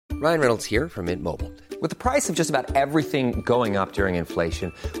Ryan Reynolds here from Mint Mobile. With the price of just about everything going up during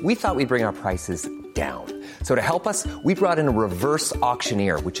inflation, we thought we'd bring our prices down. So to help us, we brought in a reverse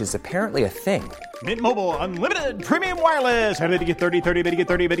auctioneer, which is apparently a thing. Mint Mobile Unlimited Premium Wireless. How to get 30, 30, bit to get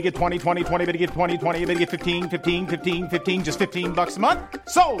 30, bit to get 20, 20, 20, bit to get 20, 20, bit to get 15, 15, 15, 15, just $15 a month?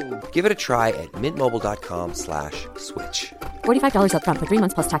 Sold! Give it a try at mintmobile.com/switch. $45 up front for 3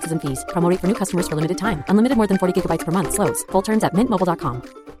 months plus taxes and fees. Promo rate for new customers for limited time. Unlimited more than 40 gigabytes per month. Slows full terms at mintmobile.com.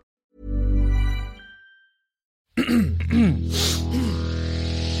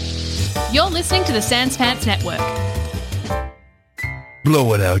 You're listening to the Sans Pants Network.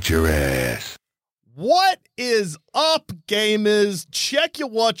 Blow it out your ass. What is up, gamers? Check your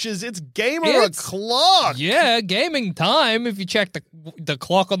watches. It's Gamer O'Clock. Yeah, gaming time if you check the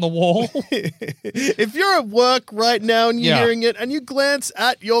clock on the wall. If you're at work right now and you're Yeah. hearing it and you glance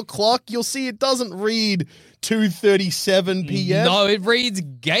at your clock, you'll see it doesn't read 2:37 p.m. No, it reads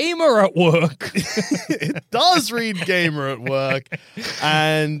gamer at work. It does read gamer at work.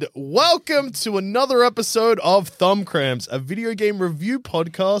 And welcome to another episode of Thumb Cramps, a video game review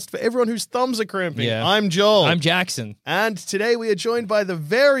podcast for everyone whose thumbs are cramping. Yeah. I'm Joel. I'm Jackson. And today we are joined by the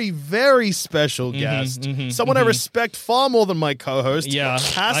very, very special guest. Someone I respect far more than my co-host, Yeah,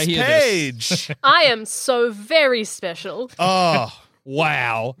 Cass I hear Page. I am so very special. Oh,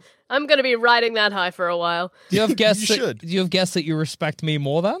 Wow. I'm going to be riding that high for a while. Do you have guests? You should. Do you have guests that you respect me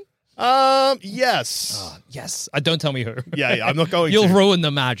more than? yes. Yes. Don't tell me who. Yeah, I'm not going You'll to. ruin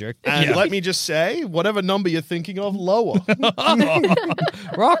the magic. And Yeah. let me just say, whatever number you're thinking of, lower.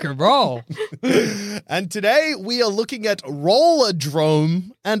 Rock and roll. And today we are looking at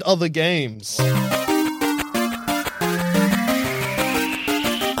Rollerdrome and other games.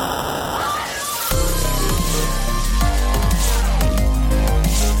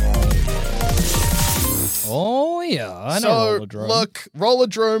 Oh yeah, I know. So, Rollerdrome. look,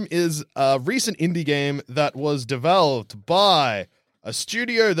 Rollerdrome is a recent indie game that was developed by a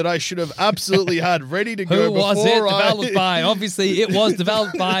studio that I should have absolutely had ready to go Who was it before developed by? Obviously, it was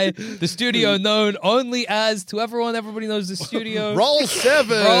developed by the studio known only as, to everyone, everybody knows the studio. Roll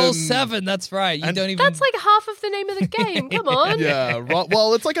 7. Roll 7, that's right. You And don't even... That's like half of the name of the game. Come on. Yeah,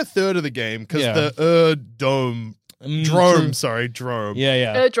 well, it's like a third of the game because Yeah. the Drome. Yeah,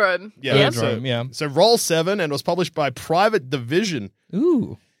 yeah. Erdrome. Yeah, Yep. so, Erdrome, yeah. So Roll 7 and was published by Private Division.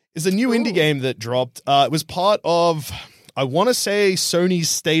 Ooh. Is a new indie game that dropped. It was part of, I want to say, Sony's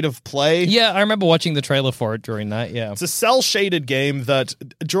State of Play. Yeah, I remember watching the trailer for it during that, yeah. It's a cel-shaded game that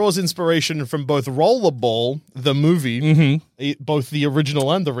draws inspiration from both Rollerball, the movie, both the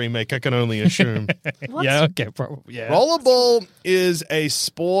original and the remake, I can only assume. What? Yeah, okay, probably, yeah. Rollerball is a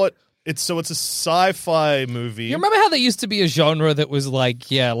sport. It's a sci-fi movie. You remember how there used to be a genre that was like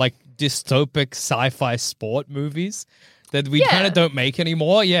dystopic sci-fi sport movies that we Yeah. kind of don't make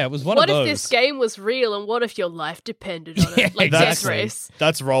anymore? Yeah, it was one What of if those. this game was real and what if your life depended on it? Yeah, Like Death exactly. Race.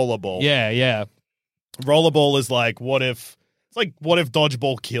 That's Rollerball. Yeah, yeah. Rollerball is like, what if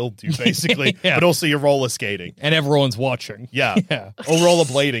dodgeball killed you, basically, Yeah. but also you're roller skating. And everyone's watching. Yeah. Yeah. Or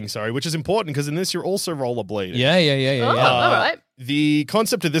rollerblading, sorry, which is important because in this you're also rollerblading. Yeah, yeah, yeah, yeah, Oh, yeah. all right. The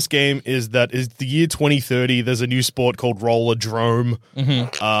concept of this game is that is the year 2030, there's a new sport called Rollerdrome,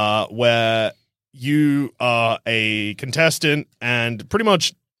 where you are a contestant, and pretty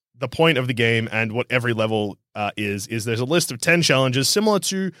much the point of the game and what every level is there's a list of 10 challenges similar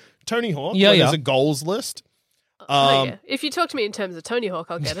to Tony Hawk, Yeah, where yeah. there's a goals list. Oh, yeah. If you talk to me in terms of Tony Hawk,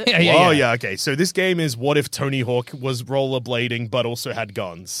 I'll get it. Yeah, yeah, Oh, yeah. yeah, okay. So this game is what if Tony Hawk was rollerblading but also had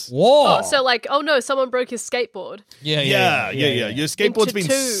guns? Whoa. Oh, so like, oh no, someone broke his skateboard. yeah, Yeah. Your skateboard's Into been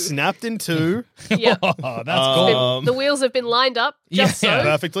two. snapped in two Yeah. Oh, that's cool. The wheels have been lined up just Yeah. so.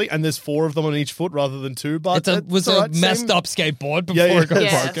 perfectly, and there's 4 of them on each foot rather than 2. But It was all a right, messed same- up skateboard before Yeah, it got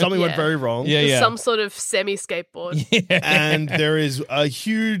Yeah. broken. Something went Yeah. very wrong. Yeah, yeah. Some sort of semi-skateboard. And there is a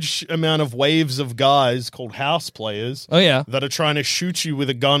huge amount of waves of guys called house players Oh, yeah. that are trying to shoot you with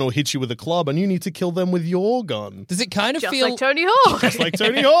a gun or hit you with a club, and you need to kill them with your gun. Does it kind of Just feel... like Tony Hawk. Just like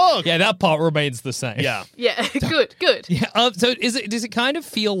Tony Hawk. Yeah, that part remains the same. Yeah. Yeah, good. Yeah. So does it kind of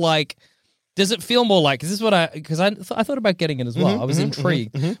feel like... Does it feel more like... Because I thought about getting it as well. I was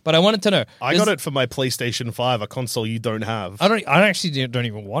intrigued. But I wanted to know. I got it for my PlayStation 5, a console you don't have. I actually don't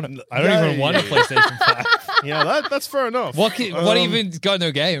even want it. I don't Yeah, even want a yeah. PlayStation 5. Yeah, that's fair enough. What even got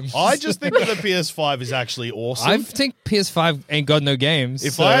no games? I just think that the PS5 is actually awesome. I think PS5 ain't got no games.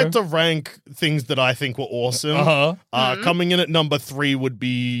 If so- I had to rank things that I think were awesome, coming in at number 3 would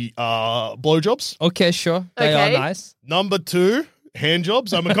be blowjobs. Okay, sure. They Okay. are nice. Number 2 hand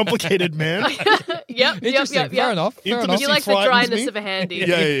jobs. I'm a complicated man. Yep. Interesting. Fair enough. Intimacy You like the frightens dryness me. of a handy.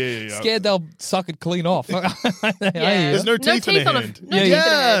 Yeah. Scared they'll suck it clean off. There's no teeth in a on hand. no teeth in a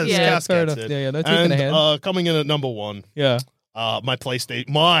hand. Yes, Yeah. Cass fair gets enough. it. Yeah, no teeth in a hand. Coming in at number 1. Yeah. My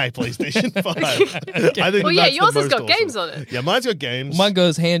PlayStation 5. I think Well, yeah, that's yours the has most got games on it. Yeah, mine's got games. Mine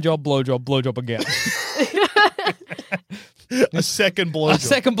goes hand job, blow job again. A second A blowjob.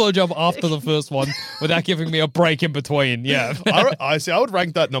 second blowjob after the first one without giving me a break in between. Yeah. I see. I would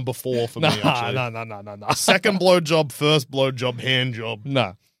rank that number 4 for me. Actually, No. second blowjob, first blowjob, hand job.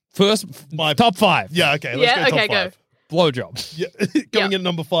 No. First, My- top 5. Yeah, okay. Let's Yeah, go okay, top 5. Blowjob. Yeah. Coming in at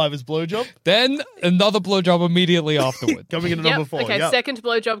number 5 is blowjob. Then another blowjob immediately afterward. Coming in at Yep. number 4. Okay, Yep. second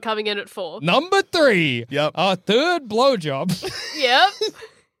blowjob coming in at 4. Number 3. Yep. Our third blowjob Yep.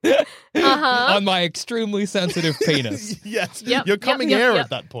 on my extremely sensitive penis. Yes. Yep, You're yep, coming yep, here yep. at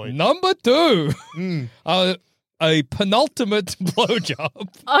that point. Number 2. A penultimate blowjob.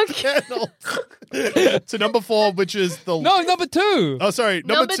 Okay. So number 4, which is the No, number 2. Oh, sorry.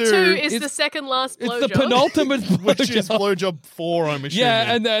 Number 2 is it's- the second last It's blowjob. the penultimate blowjob. which is blowjob 4, I'm assuming.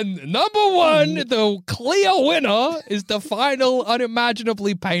 Yeah, and then number 1, the clear winner, is the final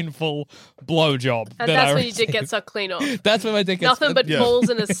unimaginably painful blowjob. And that that's I when you did received. get sucked clean off. That's when I think it's Nothing but Yeah. balls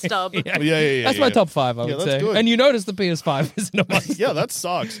and a stub. Yeah. That's my top 5, I Yeah, would that's say. good. And you notice the PS5 isn't a must. Yeah, that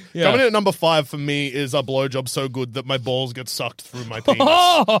sucks. Yeah. Coming in at number 5 for me is a blowjob so good that my balls get sucked through my penis.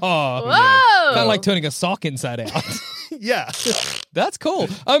 Oh, Whoa! kind of like turning a sock inside out. Yeah. That's cool.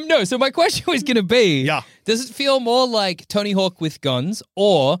 No, so my question was going to be, Yeah. does it feel more like Tony Hawk with guns,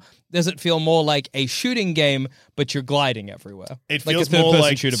 or does it feel more like a shooting game, but you're gliding everywhere? It like feels a third more person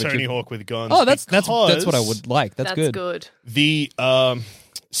like shooter, but Tony you're- Hawk with guns. Oh, that's what I because would like. That's good. The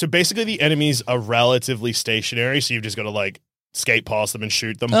so basically the enemies are relatively stationary, so you've just got to like skate past them and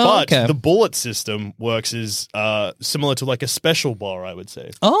shoot them. Oh, but okay. the bullet system works as similar to like a special bar, I would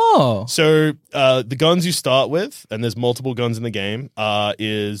say. Oh. So the guns you start with, and there's multiple guns in the game,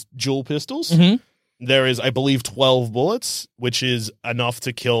 is dual pistols. Mhm. There is, I believe, 12 bullets, which is enough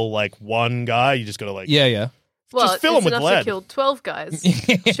to kill like one guy. You just got to like Yeah. Well, just fill it's them with enough lead. to kill 12 guys.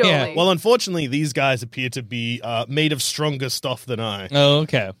 Yeah. Surely. Well, unfortunately, these guys appear to be made of stronger stuff than I. Oh,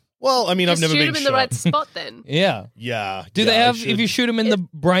 okay. Well, I mean, Just I've never shoot been him in shot. the right spot then. Yeah. Yeah. Do yeah, they I have, should. if you shoot them in the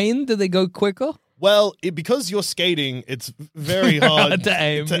brain, do they go quicker? Well, because you're skating, it's very hard To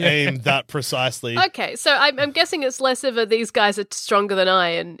aim, yeah. aim that precisely. Okay, so I'm guessing it's less of a these guys are stronger than I,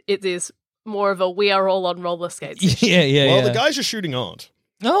 and it is more of a we are all on roller skates. Yeah. Well, the guys you're shooting aren't.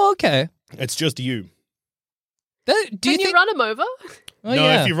 Oh, okay. It's just you. Do Can you you think? run them over? Oh, no,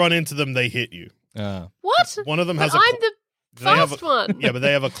 yeah. if you run into them, they hit you. What? One of them But has a. I'm the they have fast a- one. Yeah, but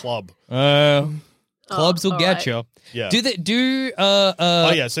they have a club. Clubs will all get right. you. Yeah. Do they do?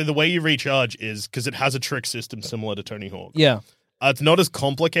 Oh yeah. So the way you recharge is because it has a trick system similar to Tony Hawk. Yeah. It's not as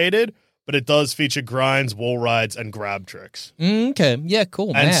complicated, but it does feature grinds, wall rides, and grab tricks, Okay. Yeah. Cool.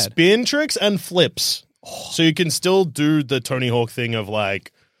 and Mad. spin tricks and flips. So you can still do the Tony Hawk thing of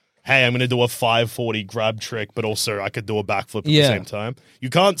like, hey, I'm going to do a 540 grab trick, but also I could do a backflip at Yeah. the same time. You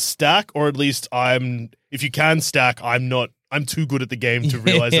can't stack, or at least if you can stack, I'm too good at the game to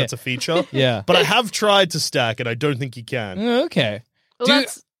realize that's a feature. Yeah. But I have tried to stack, and I don't think you can. Okay. Well, Do-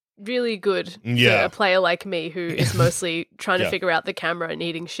 that's really good Yeah. for a player like me who is mostly trying to Yeah. figure out the camera and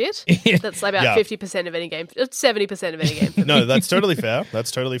eating shit. Yeah. That's about Yeah. 50% of any game. 70% of any game. No, that's totally fair.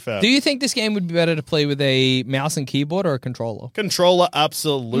 That's totally fair. Do you think this game would be better to play with a mouse and keyboard or a controller? Controller,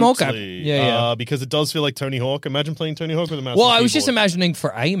 absolutely. Okay. Yeah. Because it does feel like Tony Hawk. Imagine playing Tony Hawk with a mouse. Well, and I was just keyboard. imagining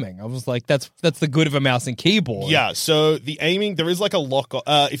for aiming. I was like, that's the good of a mouse and keyboard. Yeah, so the aiming, there is like a lock.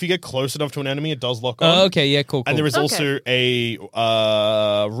 If you get close enough to an enemy, it does lock on. Oh, okay. Yeah. Cool. And there is Okay. also a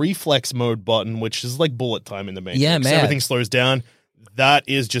reflex mode button, which is like bullet time in the Matrix. Yeah, man. Everything slows down. That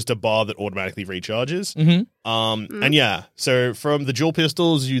is just a bar that automatically recharges. Mm-hmm. And yeah, so from the dual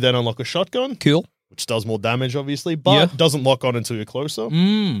pistols, you then unlock a shotgun, Cool. which does more damage, obviously, but Yeah. doesn't lock on until you're closer.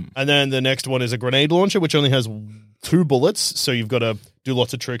 Mm. And then the next one is a grenade launcher, which only has 2 bullets, so you've got to do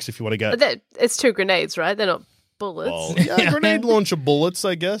lots of tricks if you want to get. It's 2 grenades, right? They're not bullets. Well, yeah, grenade launcher bullets,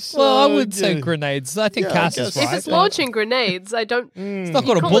 I guess. Well, I would say yeah. grenades. I think Yeah, I Cass guess. is If right. If it's launching grenades, I don't. It's not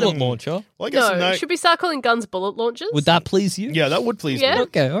got a call it bullet a- launcher. Well, I guess in No, that- should we start calling guns bullet launchers? Would that please you? yeah, that would please Yeah. me.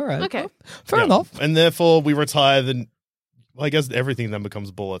 Okay. All right. Okay. Fair Yeah. enough. And therefore, we retire the. Well, I guess everything then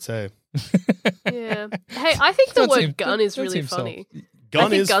becomes bullets. Hey, Yeah. Hey, I think the Don't word seem- gun don't- is don't really seem so. funny. gun I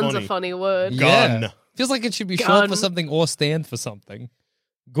think is gun's funny. a funny word. Gun. Yeah. Feels like it should be short Gun. for something or stand for something.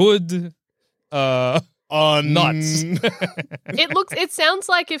 Good. Nuts. It sounds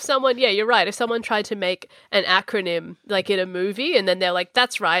like if someone, yeah, you're right. If someone tried to make an acronym like in a movie and then they're like,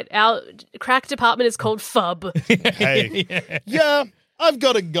 that's right, our crack department is called FUB. Hey. Yeah, I've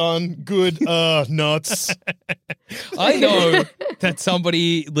got a gun. Good, nuts. I know that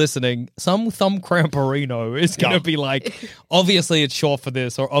somebody listening, some thumb cramperino is going to be like, obviously it's short for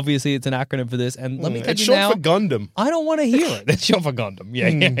this, or obviously it's an acronym for this. And let me tell It's you short now, for Gundam. I don't want to hear it. It's short for Gundam.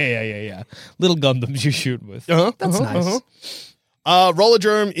 Yeah. Little Gundams you shoot with. Uh-huh, That's nice.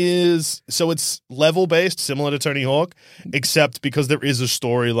 Rollerdrome is, so it's level based, similar to Tony Hawk, except because there is a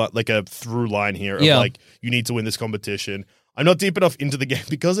story, like a through line here of like, you need to win this competition. I'm not deep enough into the game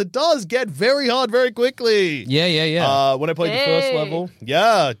because it does get very hard very quickly. Yeah. When I played the first level,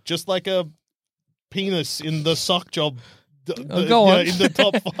 just like a penis in the sock job. Go on. In the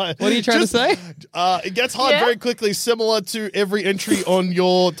top 5. What are you trying to say? It gets hard very quickly, similar to every entry on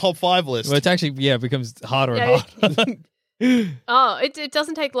your top 5 list. Well, it's actually, it becomes harder and harder. Oh, it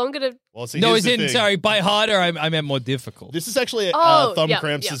doesn't take longer to... Well, see, No, here's the thing. sorry, by harder, I meant more difficult. This is actually Thumb yeah,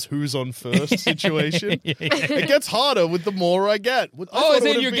 Cramps' who's on first situation. It gets harder with the more I get. Is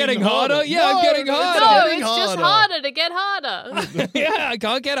it you're getting harder? Yeah, I'm getting harder. No, getting it's just harder to get harder. Yeah, I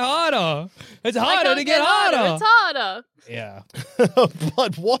can't get harder. It's harder to get harder. It's harder. Yeah.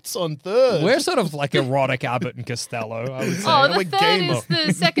 But what's on third? We're sort of like erotic Abbott and Costello, I would say. Oh, the we're third gamer. is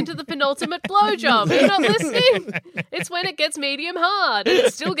the second to the penultimate blowjob. Are you not listening? It's when it gets medium hard. And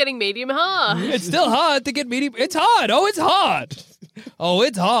it's still getting medium hard. It's still hard to get medium. It's hard. Oh, it's hard. Oh,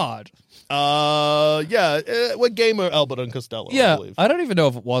 it's hard. We're gamer Albert and Costello, I Yeah, believe. I don't even know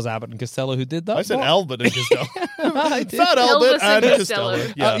if it was Abbott and Costello who did that. I said What? Albert and Costello. I did. Fat Albert Elvis and and Costello.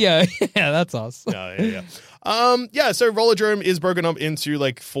 Costello. Yeah, that's us. Yeah. So Rollerdrome is broken up into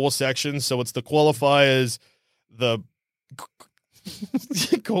like 4 sections. So it's the qualifiers, the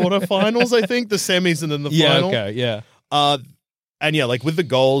quarterfinals, I think, the semis, and then the Yeah, final. okay, yeah. And like with the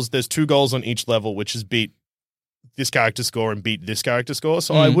goals, there's 2 goals on each level, which is beat this character score and beat this character score.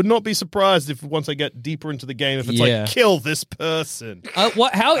 So I would not be surprised if once I get deeper into the game, if it's Yeah. like, kill this person. How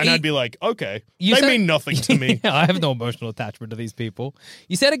And I'd be like, okay, You they said- mean nothing to me. Yeah, I have no emotional attachment to these people.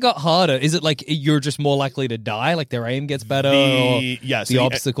 You said it got harder. Is it like you're just more likely to die? Like their aim gets better? The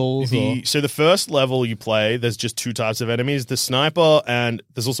Obstacles? So the first level you play, there's just 2 types of enemies: the sniper, and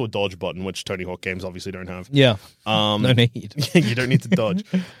there's also a dodge button, which Tony Hawk games obviously don't have. Yeah. No need. You don't need to dodge.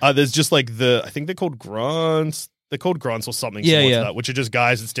 There's just like I think they're called grunts. They're called grunts or something similar to that, which are just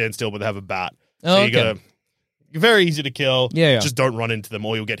guys that stand still but they have a bat. So you're very easy to kill. Yeah. Just don't run into them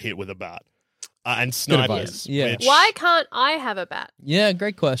or you'll get hit with a bat. And Good advice. snipers. Yeah. Which, Why can't I have a bat? Yeah,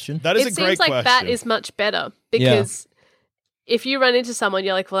 great question. that is It a great seems like question. bat is much better because if you run into someone,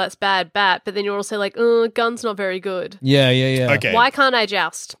 you're like, well, that's bad, bat. But then you're also like, gun's not very good. Yeah. Okay. Why can't I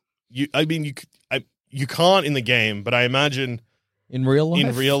joust? You can't in the game, but I imagine In real life?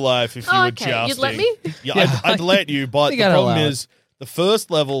 in real life if you Oh, were okay. jousting. You'd let me? Yeah, I'd let you, but You the gotta problem allow is the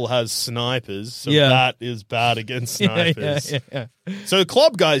first level has snipers, so Yeah. that is bad against snipers. Yeah. So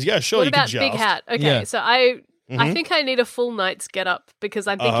club guys, yeah, sure, What you about can Big joust. Hat? Okay, Yeah. so I think I need a full night's get up because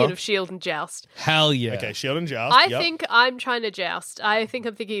I'm thinking Uh-huh. of Shield and Joust. Hell yeah. Okay, shield and joust. I yep. think I'm trying to joust. I think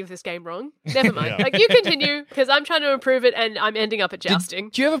I'm thinking of this game wrong. Never mind. Yeah. Like, you continue because I'm trying to improve it and I'm ending up at jousting.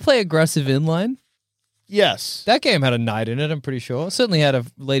 Do you ever play aggressive inline? Yes, That game had a knight in it, I'm pretty sure. It certainly had a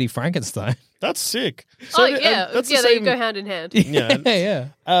Lady Frankenstein. that's sick. So, that's the they same. go hand in hand. Yeah.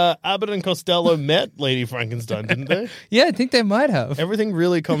 yeah. Abbott and Costello met Lady Frankenstein, didn't they? Yeah, I think they might have. Everything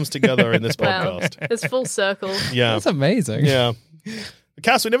really comes together in this Wow. podcast. It's full circle. Yeah, That's amazing. yeah.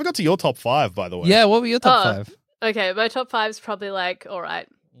 Cass, we never got to your top 5, by the way. Yeah, what were your top Oh. 5? Okay, my top 5's probably like, all right.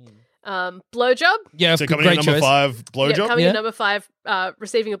 Blowjob. Yeah, So coming in great at number choice. 5, blowjob. Yeah, coming Yeah. in number 5,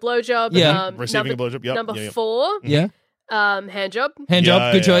 receiving a blowjob. Yeah. Receiving number, a blowjob. Yep. Number yeah, yeah. 4, Yeah. hand job. Hand Yeah,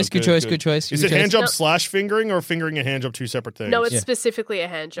 job. Good yeah, choice. Good choice. good. Good choice. Is good it hand job No. slash fingering or fingering and hand job 2 separate things? No, it's Yeah. specifically a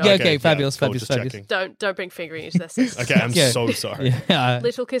hand job. Yeah, okay, fabulous, cool, fabulous, just fabulous. checking. Don't bring fingering into this. Okay, I'm Okay. so sorry. Yeah.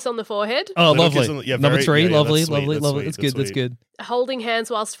 Little kiss on the forehead. Oh, Little lovely. kids on the- yeah, Number very- 3, yeah, lovely, that's sweet, lovely, that's lovely. sweet, That's that's good. That's sweet. good. Holding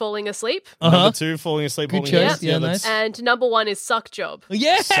hands whilst falling asleep. Number 2, falling asleep. Good holding choice. hands. Yeah, that's- nice. And number 1 is suck job.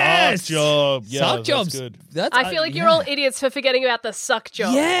 Yes. Suck job. Yeah, Suck that's jobs. good. That's, I feel like you're all idiots for forgetting about the suck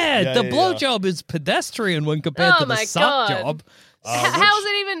job. Yeah, Yeah, the yeah, blowjob is pedestrian when compared Oh to the my suck God. job. How is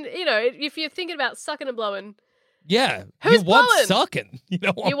it even, if you're thinking about sucking and blowing, Yeah. Who's you want blowing? sucking. You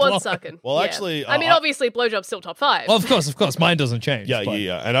don't want You want blowing. sucking. Well, Yeah. actually, I mean, I- obviously, blowjob's still top 5. Oh, of course. Mine doesn't change. Yeah, but-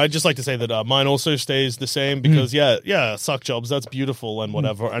 yeah. And I'd just like to say that mine also stays the same because, suck jobs, that's beautiful and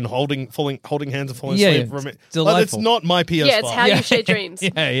whatever. And holding hands and falling Yeah, asleep. yeah, it's But it's delightful. not my PS5. Yeah, it's how Yeah. you share dreams.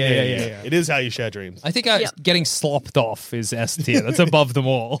 Yeah. It is how you share dreams. I think Yep. getting slopped off is S tier. That's above them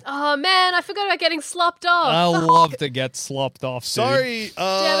all. Oh, man, I forgot about getting slopped off. I love to get slopped off, dude. Sorry,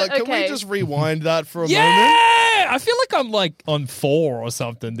 Damn it, can we okay. just rewind that for a Yeah! moment? I feel like I'm like on 4 or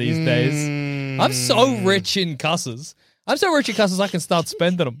something these days. I'm so rich in cusses. I can start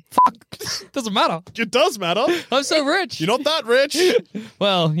spending them. Fuck. Doesn't matter. It does matter. I'm so rich. You're not that rich.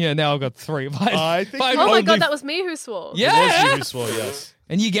 Well, yeah, now I've got 3. I think But you- Oh my only- god, that was me who swore. Yeah. It was you who swore, yes.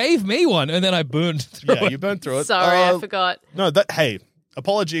 And you gave me one, and then I burned through Yeah, it. you burned through it. Sorry, I forgot. No, hey,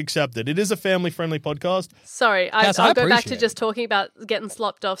 apology accepted. It is a family-friendly podcast. Sorry, Yes, I I'll go back to appreciate just talking about getting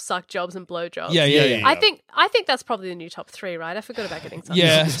slopped off, suck jobs, and blow jobs. Yeah. I think that's probably the new top 3, right? I forgot about getting sucked.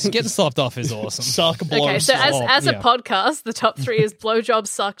 Yeah, getting slopped off is awesome. Suck, blow, Okay, so slop. as a yeah. podcast, the top 3 is blow job,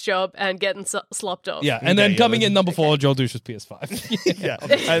 suck job, and getting slopped off. Yeah, and then yeah, coming that's- in number 4, Joel Douche's PS5. Yeah.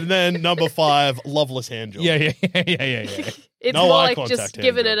 And then number 5, loveless hand job. yeah. It's No more eye like contact, just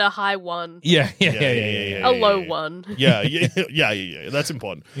giving Andrew. it a high 1, Yeah. a low 1. Yeah. That's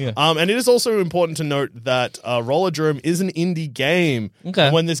important. Yeah. And it is also important to note that Rollerdrome is an indie game. Okay.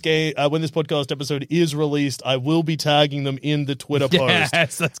 And when this podcast episode is released, I will be tagging them in the Twitter post.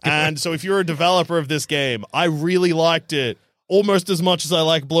 Yes, that's good. And so if you're a developer of this game, I really liked it. Almost as much as I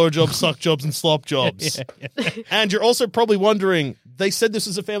like blowjobs, suck jobs, and slop jobs. And you're also probably wondering, they said this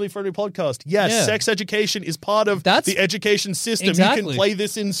is a family-friendly podcast. Yes, Yeah. sex education is part of That's- the education system. You Exactly. can play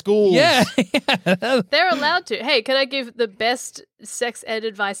this in schools. Yeah. They're allowed to. Hey, can I give the best sex ed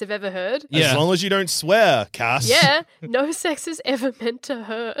advice I've ever heard? As Yeah. long as you don't swear, Cass. Yeah, no sex is ever meant to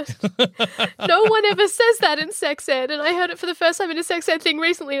hurt. No one ever says that in sex ed, and I heard it for the first time in a sex ed thing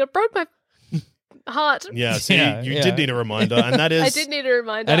recently, and it broke my heart. Yeah, see, Yeah, you yeah. did need a reminder, and that is I did need a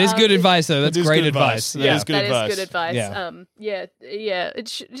reminder. That is good advice, though. That's is great good advice. advice. That is good That advice. is good advice. Yeah.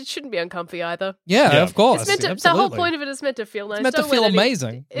 It shouldn't be uncomfy either. Yeah, Yeah. of course. It's meant to. The Absolutely. whole point of it is meant to feel nice. It's meant to Don't feel wear any-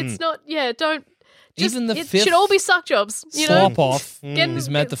 amazing. It's not. Yeah, don't. Just, Even the it fifth should all be suck jobs. You know, Slop off Getting- is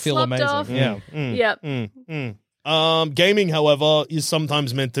meant to feel slopped amazing. off. Yeah. Yeah. Gaming, however, is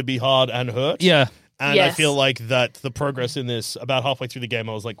sometimes meant to be hard and hurt. Yeah. And I Yes. feel like that the progress in this, about halfway through the game,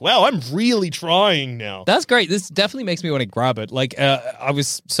 I was like, wow, I'm really trying now. That's great. This definitely makes me want to grab it. Like, I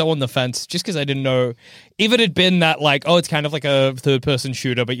was so on the fence just because I didn't know if it had been that, like, oh, it's kind of like a third-person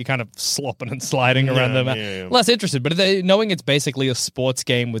shooter, but you're kind of slopping and sliding around them. yeah. Less interested. But knowing it's basically a sports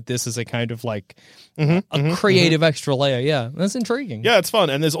game with this as a kind of like a creative extra layer, yeah, that's intriguing. Yeah, it's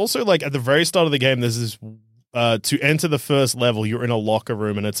fun. And there's also, like, at the very start of the game, there's this, to enter the first level, you're in a locker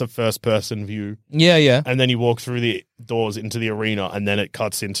room and it's a first-person view. Yeah. And then you walk through the doors into the arena and then it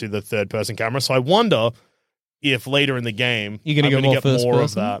cuts into the third-person camera. So I wonder if later in the game You're gonna I'm go more get first more of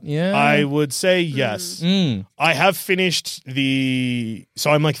person? that. Yeah. I would say yes. Mm. I have finished so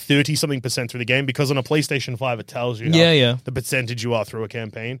I'm like 30-something% through the game because on a PlayStation 5 it tells you Yeah. the percentage you are through a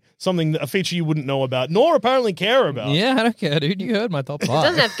campaign. A feature you wouldn't know about, nor apparently care about. Yeah, I don't care, dude. You heard my top It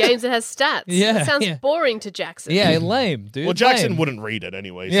doesn't 5. have games. It has stats. Yeah, It sounds yeah. boring to Jackson. Yeah, lame, dude. Well, Jackson lame. wouldn't read it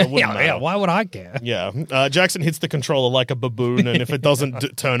anyway, so Yeah, it wouldn't matter. yeah. Why would I care? Yeah, Jackson hits the controller like a baboon, and if it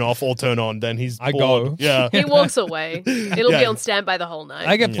doesn't turn off or turn on, then he's I bored. go. Yeah. He walks away. It'll be Yeah. on standby the whole night.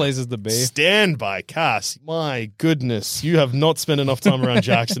 I get places to be. Stand by, Cass. My goodness, you have not spent enough time around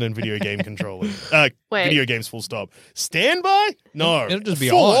Jackson and video game controllers. Wait. Video games, full stop. Stand by? No. It'll just be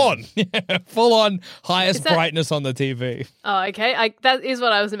full on. on. Full on highest Is that- brightness on the TV. Oh, okay. That is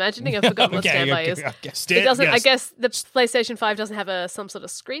what I was imagining. I've forgotten what standby is. It doesn't. I yes. guess the PlayStation 5 doesn't have some sort of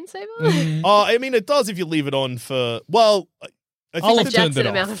screensaver. I mean, it does if you leave it on for, well, I I'll think have the- turned Jackson it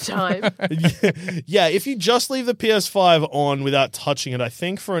amount off. of time. yeah, if you just leave the PS5 on without touching it, I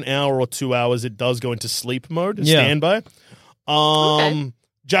think for an hour or 2 hours it does go into sleep mode, Yeah. standby. Okay.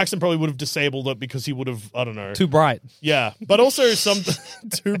 Jackson probably would have disabled it because he would have, I don't know. Too bright. Yeah, but also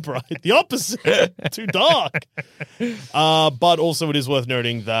too bright. The opposite, too dark. But also it is worth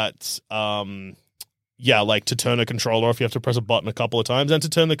noting that, like to turn a controller off, you have to press a button a couple of times, and to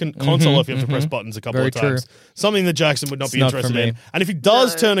turn the console off, you have to press buttons a couple Very of times. true. Something that Jackson would not It's be not for interested me. in. And if he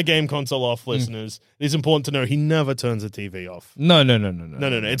does No. turn a game console off, listeners, it is important to know he never turns the TV off. No. No.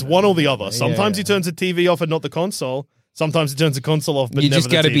 It's one or the other. Sometimes yeah. he turns the TV off and not the console. Sometimes he turns the console off, but You never just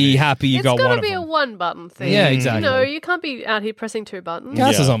the got to TV. be happy you It's got got one to of be a them. one button thing. Yeah, exactly. You know, you can't be out here pressing 2 buttons.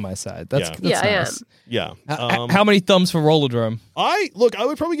 Cass Yeah. is on my side. That's Yeah. Yeah, I nice. Yeah. How many thumbs for Rollerdrome? I would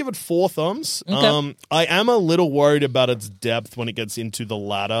probably give it 4 thumbs. Okay. I am a little worried about its depth when it gets into the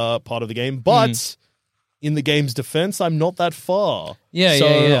latter part of the game, but in the game's defense, I'm not that far. Yeah, so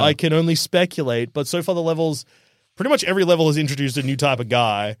yeah. I can only speculate. But so far, the levels, pretty much every level has introduced a new type of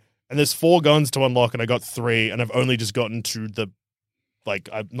guy, and there's 4 guns to unlock, and I got 3, and I've only just gotten to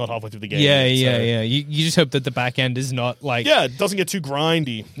I'm not halfway through the game. Yeah, yet, so. yeah. You just hope that the back end is not like. Yeah, it doesn't get too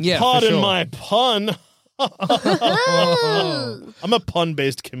grindy. Yeah, for Pardon sure. my pun. I'm a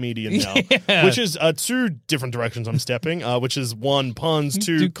pun-based comedian now, Yeah. which is 2 different directions I'm stepping, which is 1, puns,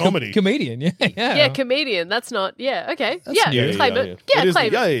 2, com- comedy. comedian, yeah. Yeah, comedian. That's not. Yeah, okay. Yeah, claim it. Yeah, It is-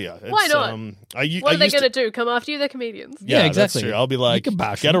 claim it. Yeah. Why It's, not? What are they going to do? Come after you? They're comedians. Yeah, exactly. That's true. I'll be like, You can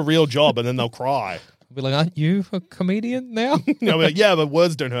bash get them. a real job, and then they'll cry. I'll be like, aren't you a comedian now? No, but yeah, but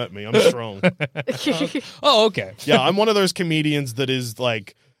words don't hurt me. I'm strong. Oh, okay. Yeah, I'm one of those comedians that is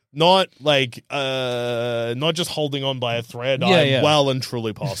like not just holding on by a thread. Yeah, I'm yeah. well and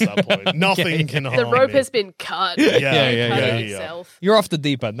truly past that point. Nothing can harm The rope me. has been cut. Yeah, Cut yeah. yourself. You're off the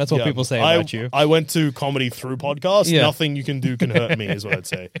deep end. That's what Yeah, people say about you. I went to comedy through podcasts. Yeah. Nothing you can do can hurt me, is what I'd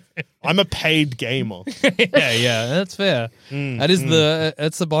say. I'm a paid gamer. yeah, that's fair. That is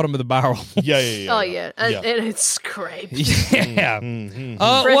that's the bottom of the barrel. Yeah. Oh, yeah. And Yeah. it's scraped. yeah. Fresh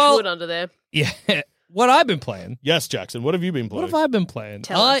well, wood under there. yeah. What I've been playing. Yes, Jackson. What have you been What playing? have I been playing?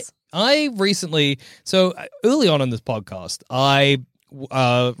 Tell us. I recently, so early on in this podcast, I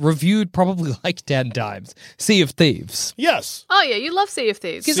reviewed probably like 10 times Sea of Thieves. Yes. Oh, yeah. You love Sea of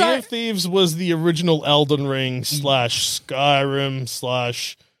Thieves. Because Sea of Thieves was the original Elden Ring / Skyrim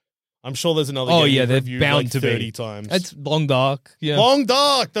 / I'm sure there's another Oh game yeah, you've they're reviewed bound like to 30 be. times. It's Long Dark. Yeah. Long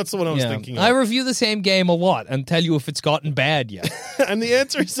Dark. That's the one I was Yeah. thinking of. I review the same game a lot and tell you if it's gotten bad yet. And the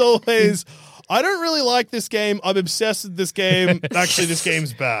answer is always, I don't really like this game. I'm obsessed with this game. Actually, this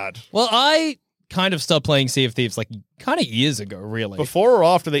game's bad. Well, I kind of stopped playing Sea of Thieves like kind of years ago, really. Before or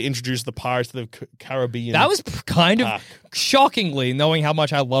after they introduced the Pirates of the Caribbean? That was kind of pack? shockingly, knowing how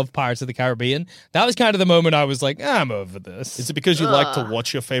much I love Pirates of the Caribbean. That was kind of the moment I was like, I'm over this. Is it because you like to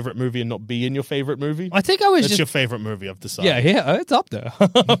watch your favorite movie and not be in your favorite movie? I think I was It's just your favorite movie, I've decided. Yeah, it's up there.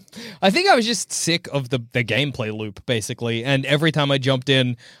 I think I was just sick of the gameplay loop, basically. And every time I jumped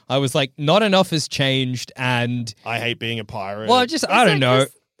in, I was like, not enough has changed. And, I hate being a pirate. well, I Is don't it know.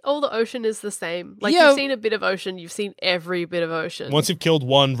 'cause all the ocean is the same. Like, Yeah. you've seen a bit of ocean, you've seen every bit of ocean. Once you've killed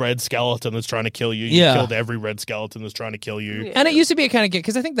one red skeleton that's trying to kill you, Yeah. you've killed every red skeleton that's trying to kill you. Yeah. And it used to be a kind of game,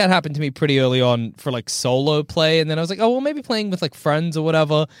 because I think that happened to me pretty early on for like solo play. And then I was like, oh, well, maybe playing with like friends or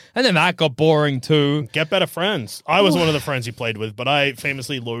whatever. And then that got boring too. Get better friends. I was one of the friends you played with, but I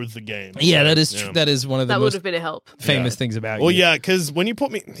famously loathed the game. Yeah, So, that is yeah. that is one of the That would most have been a help. famous things about Well, you. yeah, because when you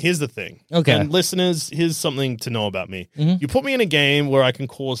put me, here's the thing. Okay. And listeners, here's something to know about me. You put me in a game where I can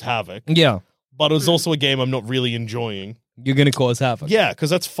cause havoc, Yeah. but it's also a game I'm not really enjoying. You're going to cause havoc. Yeah, because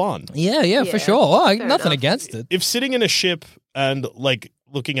that's fun. Yeah, for Yeah, sure. Oh, fair nothing enough. against it. If sitting in a ship and like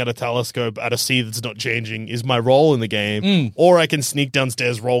looking at a telescope at a sea that's not changing is my role in the game, or I can sneak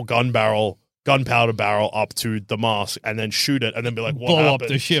downstairs, roll gunpowder barrel up to the mast and then shoot it and then be like, what Blow happened? up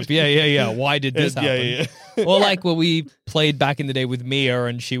the ship. Yeah. Why did this Yeah, happen? yeah. Or like when we played back in the day with Mia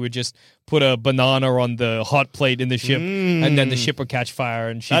and she would just put a banana on the hot plate in the ship and then the ship would catch fire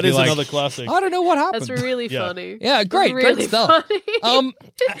and she'd That be is like, another classic. I don't know what happened. That's really Yeah. funny. Yeah, great Really stuff. funny.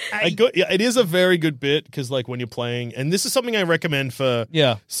 Yeah, it is a very good bit because, like, when you're playing, and this is something I recommend for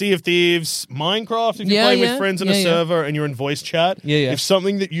Yeah. Sea of Thieves, Minecraft. If you're Yeah, playing yeah. with friends in Yeah, a yeah. server and you're in voice chat, Yeah. if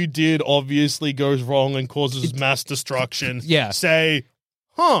something that you did obviously goes wrong and causes mass destruction, Yeah. say,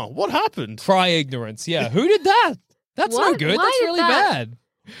 what happened? Cry ignorance. Yeah. Who did that? That's no What? good. Why That's did really that? bad.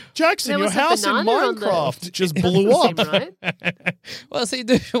 Jackson, There your was a house in banana on the- Minecraft just Doesn't blew up. seem right. Well, see,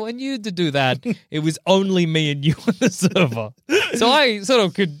 when you had to do that, it was only me and you on the server. So I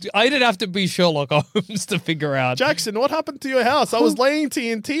I didn't have to be Sherlock Holmes to figure out. Jackson, what happened to your house? I was laying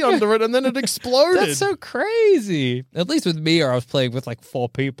TNT under it and then it exploded. That's so crazy. At least with me, I was playing with like 4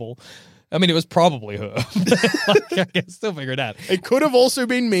 people. I mean, it was probably her. Like, I can still figure it out. It could have also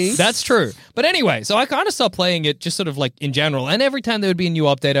been me. That's true. But anyway, so I kind of stopped playing it just sort of like in general. And every time there would be a new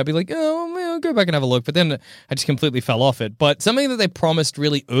update, I'd be like, oh, well, I'll go back and have a look. But then I just completely fell off it. But something that they promised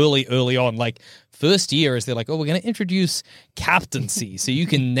really early on, like first year, is they're like, oh, we're going to introduce captaincy. So you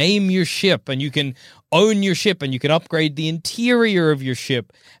can name your ship and you can own your ship and you can upgrade the interior of your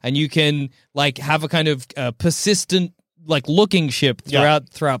ship and you can like have a kind of persistent like looking ship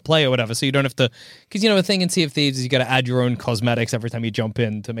throughout play or whatever, so you don't have to, because a thing in Sea of Thieves is you got to add your own cosmetics every time you jump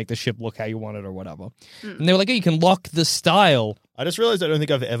in to make the ship look how you want it or whatever. And they were like, oh, you can lock the style. I just realized I don't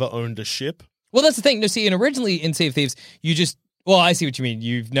think I've ever owned a ship. Well, that's the thing. No, see, and originally in Sea of Thieves, you just, well, I see what you mean.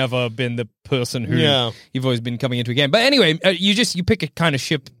 You've never been the person who, Yeah. you've always been coming into a game. But anyway, you pick a kind of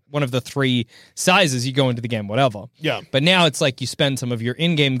ship one of the 3 sizes. You go into the game, whatever. Yeah. But now it's like you spend some of your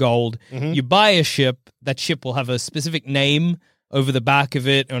in-game gold, you buy a ship, that ship will have a specific name over the back of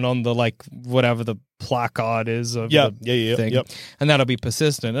it and on the, like, whatever the placard is of the thing. Yep. And that'll be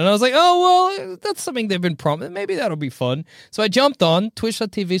persistent. And I was like, oh, well, that's something they've been promising. Maybe that'll be fun. So I jumped on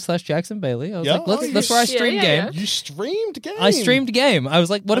twitch.tv/Jackson Bailey. I was like, that's where I stream game. You streamed game. I streamed game. I was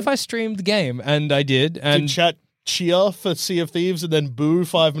like, what if I streamed game? And I did. And Did chat cheer for Sea of Thieves and then boo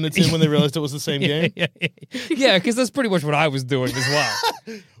 5 minutes in when they realized it was the same game? Yeah, because that's pretty much what I was doing as well.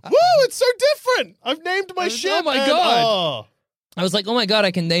 Woo, it's so different. I've named my ship. Oh my God. I was like, oh my God,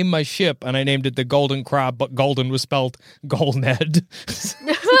 I can name my ship. And I named it the Golden Crab, but Golden was spelled Golned. So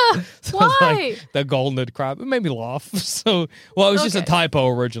I was Why? like, the Golned Crab. It made me laugh. So, well, it was just a typo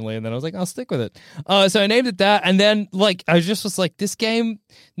originally. And then I was like, I'll stick with it. So I named it that. And then, like, I just was like, this game,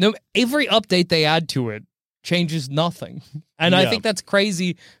 every update they add to it changes nothing. And I think that's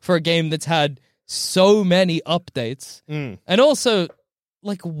crazy for a game that's had so many updates. And also,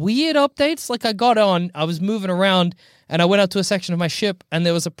 like, weird updates. Like, I was moving around, and I went out to a section of my ship, and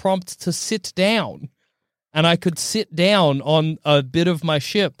there was a prompt to sit down. And I could sit down on a bit of my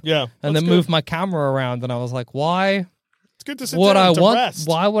ship. Yeah. And then move my camera around. And I was like, why? It's good to sit down to rest.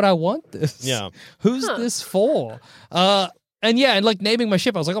 Why would I want this? Yeah. Who's this for? And like, naming my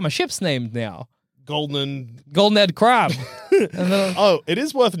ship, I was like, oh, my ship's named now. Golden Ed Crab. And then, it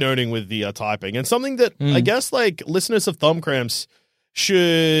is worth noting with the typing, and something that I guess, like, listeners of Thumb Cramps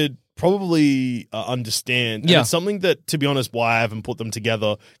should probably understand. And it's something that, to be honest, why I haven't put them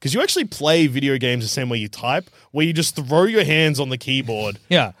together, because you actually play video games the same way you type, where you just throw your hands on the keyboard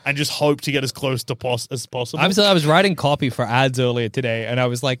and just hope to get as close to as possible. I was writing copy for ads earlier today, and I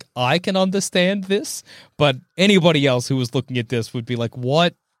was like, I can understand this, but anybody else who was looking at this would be like,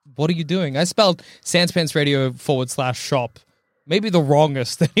 what are you doing? I spelled Sanspants Radio /shop. Maybe the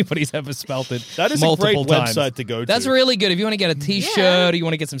wrongest anybody's ever spelt it. That is a great website to go to. That's really good. If you want to get a t-shirt, or you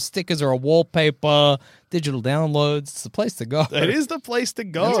want to get some stickers or a wallpaper, digital downloads, it's the place to go. It is the place to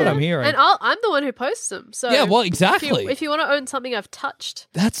go. That's what I'm hearing. And I'm the one who posts them. So yeah, well, exactly. If you want to own something I've touched,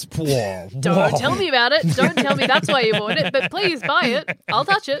 that's don't tell me about it. Don't tell me that's why you bought it. But please buy it. I'll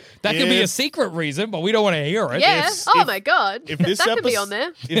touch it. That could be a secret reason, but we don't want to hear it. Yeah. My God. If this that could be on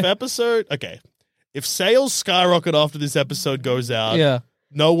there. If sales skyrocket after this episode goes out,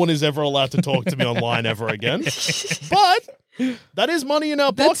 no one is ever allowed to talk to me online ever again. But that is money in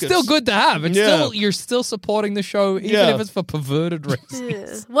our pockets. That's still good to have. It's you're still supporting the show, even if it's for perverted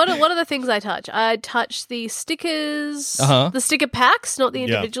reasons. What are the things I touch? I touch the stickers, the sticker packs, not the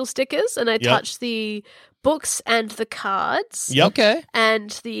individual stickers, and I touch the books and the cards. Yep. Okay. And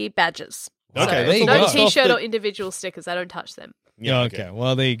the badges. Okay, So, there you no go. t-shirt or individual stickers. I don't touch them. Yeah, okay.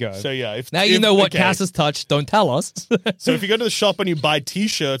 Well, there you go. So now you know what Cass has touched. Don't tell us. So if you go to the shop and you buy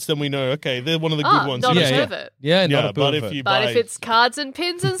T-shirts, then we know. Okay, they're one of the good ones. Not a pervert. Yeah, not a but pervert. If it's cards and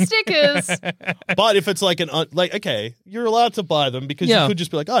pins and stickers, but if it's like okay, you're allowed to buy them because you could just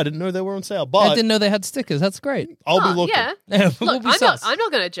be like, I didn't know they were on sale. But I didn't know they had stickers. That's great. I'll be looking. Yeah. We'll Look, be I'm sus. not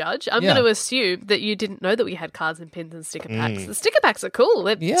going to judge. I'm going to assume that you didn't know that we had cards and pins and sticker packs. The sticker packs are cool.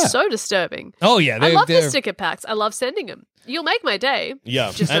 They're so disturbing. Oh yeah, I love the sticker packs. I love sending them. You'll make my day.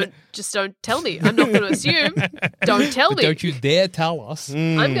 Yeah. Just don't tell me. I'm not going to assume. Don't tell me. Don't you dare tell us.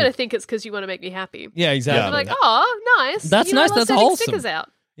 I'm going to think it's because you want to make me happy. Yeah, exactly. I'm like, oh, nice. That's nice. I love That's sending wholesome. stickers out.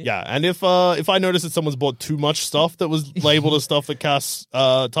 Yeah, and if I notice that someone's bought too much stuff that was labeled as stuff that Cass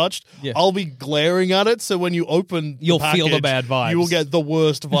touched, I'll be glaring at it. So when you open, you'll feel the package, bad vibes. You will get the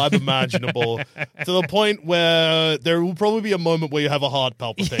worst vibe imaginable, to the point where there will probably be a moment where you have a heart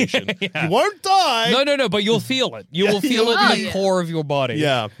palpitation. You won't die. No, but you'll feel it. You will feel it in the core of your body.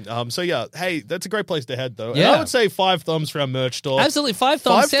 Yeah. So yeah, hey, that's a great place to head though. Yeah. And I would say 5 thumbs for our merch store. Absolutely, 5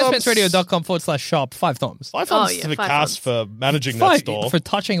 thumbs. SanspantsRadio.com/shop. 5 thumbs. 5 thumbs to the 5 Cass thumbs. for managing that store. For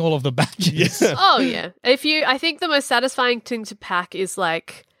touching all of the badges. Oh yeah. I think the most satisfying thing to pack is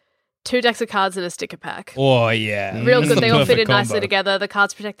like 2 decks of cards and a sticker pack. Oh yeah, Real That's good. the They all fit perfect in nicely combo. together. The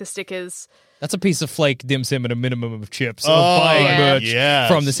cards protect the stickers. That's a piece of flake dim sim and a minimum of chips. Oh, Buying yeah. merch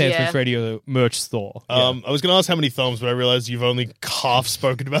yes. from the Sanspants Yeah. Radio merch store. I was going to ask how many thumbs, but I realized you've only half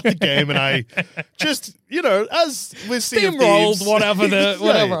spoken about the game, and I just, as with Sea of Steamrolled Thieves,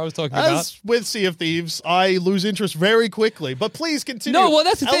 whatever I was talking about. As with Sea of Thieves, I lose interest very quickly. But please continue. No, well,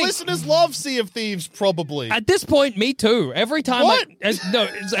 that's the Our thing. listeners love Sea of Thieves, probably. At this point, me too. Every time What?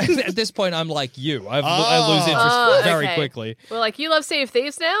 at this point, I'm like you. I lose interest very okay. quickly. Well, like you love Sea of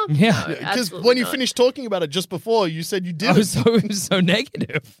Thieves now? Yeah. No, Because absolutely when you not. finished talking about it just before, you said you I didn't. was so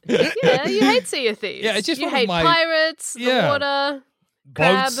negative. Yeah, you hate Sea of Thieves. Yeah, it's just you one of hate my- pirates, the Yeah. water,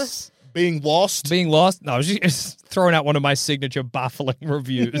 crab. Being lost. Being lost? No, I was just throwing out one of my signature baffling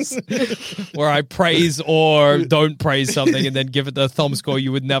reviews where I praise or don't praise something and then give it the thumb score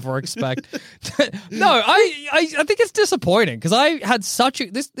you would never expect. No, I think it's disappointing because I had such a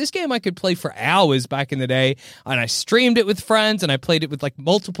this game I could play for hours back in the day, and I streamed it with friends and I played it with like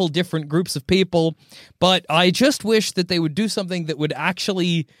multiple different groups of people, but I just wish that they would do something that would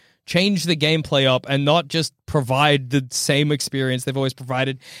actually change the gameplay up and not just provide the same experience they've always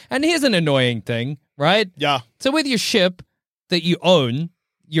provided. And here's an annoying thing, right? Yeah. So with your ship that you own,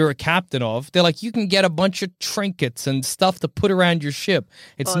 you're a captain of, they're like, you can get a bunch of trinkets and stuff to put around your ship.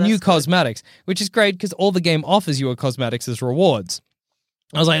 It's new cosmetics, which is great because all the game offers you are cosmetics as rewards.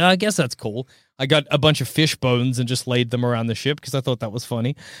 I was like, I guess that's cool. I got a bunch of fish bones and just laid them around the ship because I thought that was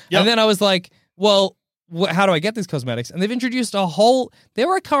funny. Yep. And then I was like, well, how do I get these cosmetics? And they've introduced a whole... There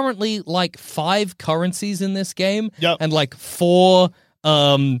are currently like 5 currencies in this game. Yep. And like 4...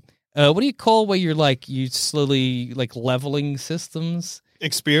 what do you call where you're like... You slowly... Like leveling systems?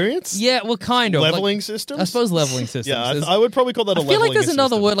 Experience? Yeah, well, kind of. Leveling like, systems? I suppose leveling systems. Yeah, I would probably call that a leveling I feel like there's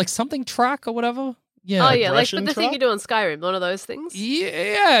another system. word, like something track or whatever. Yeah. Oh, yeah, like Aggression but the thing trap? you do on Skyrim, one of those things.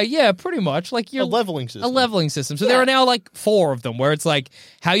 Yeah, pretty much. Like you're A leveling system. A leveling system. So there are now like 4 of them where it's like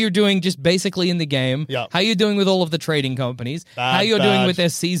how you're doing just basically in the game, Yeah. how you're doing with all of the trading companies, how you're doing with their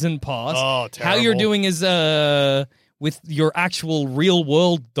season pass, Oh, how you're terrible. doing is with your actual real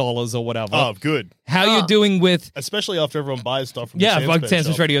world dollars or whatever. Oh, good. How you're doing with Especially after everyone buys stuff from yeah, the like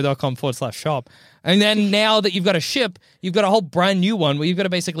Sandspace shop. SanspaceRadio.com/shop. And then now that you've got a ship, you've got a whole brand new one where you've got to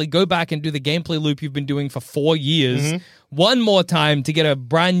basically go back and do the gameplay loop you've been doing for 4 years one more time to get a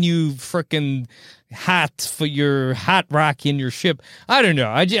brand new frickin' hat for your hat rack in your ship. I don't know.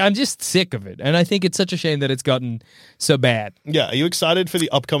 I'm just sick of it. And I think it's such a shame that it's gotten so bad. Yeah, are you excited for the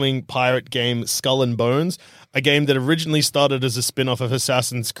upcoming pirate game Skull and Bones? A game that originally started as a spin-off of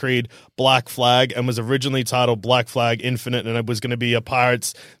Assassin's Creed Black Flag and was originally titled Black Flag Infinite, and it was going to be a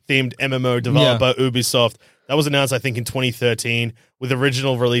pirates-themed MMO developed by Ubisoft. That was announced, I think, in 2013, with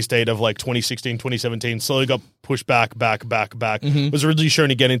original release date of like 2016, 2017. Slowly got pushed back. Was originally shown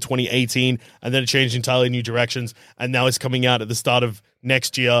again in 2018, and then it changed entirely new directions, and now it's coming out at the start of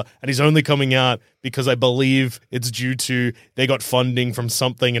next year, and it's only coming out because I believe it's due to they got funding from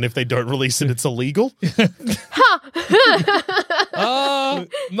something, and if they don't release it, it's illegal. No. Is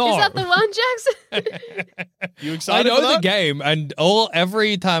that the one, Jackson? You I excited know for that? the game, and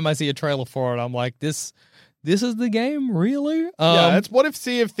every time I see a trailer for it, I'm like, this is the game, really? Yeah, it's What If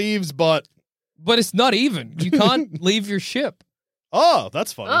Sea of Thieves, but But it's not even. You can't leave your ship. oh,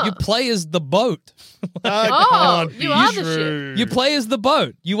 that's funny. Oh. You play as the boat. That Oh, can't you be are the true. You play as the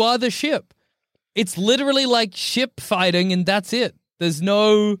boat. You are the ship. It's literally like ship fighting, and that's it. There's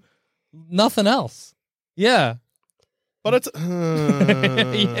nothing else. Yeah. But it's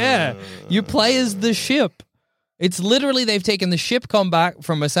Yeah. You play as the ship. It's literally they've taken the ship combat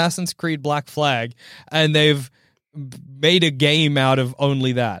from Assassin's Creed Black Flag, and they've made a game out of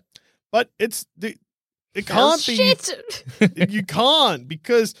only that. But it can't be. Shit. You can't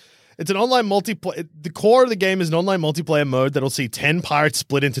because it's an online multiplayer. The core of the game is an online multiplayer mode that'll see 10 pirates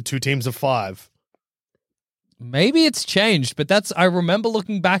split into 2 teams of 5. Maybe it's changed, but I remember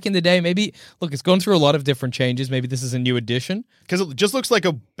looking back in the day, look, it's gone through a lot of different changes. Maybe this is a new addition. Because it just looks like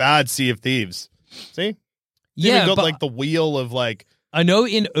a bad Sea of Thieves. See? It's Yeah, even got but like the wheel of like. I know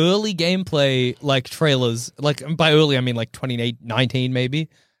in early gameplay, like trailers, like by early, I mean like 2019 maybe,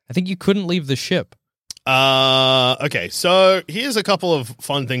 I think you couldn't leave the ship. Okay, so here's a couple of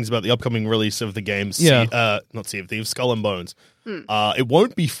fun things about the upcoming release of the game. Not Sea of Thieves, Skull and Bones. It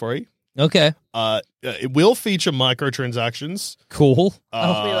won't be free. Okay. It will feature microtransactions. Cool. We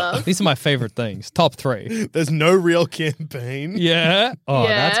love. These are my favorite things. Top 3. There's no real campaign. Yeah. Oh,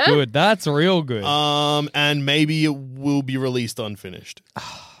 Yeah. that's good. That's real good. And maybe it will be released unfinished.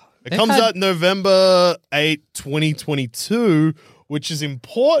 It They've comes had- out November 8, 2022, which is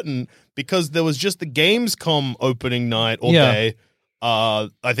important because there was just the Gamescom opening night all Yeah. day.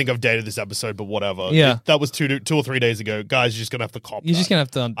 I think I've dated this episode, but whatever. Yeah. That was 2 or 3 days ago. Guys, you're just going to have to cop You're that. just going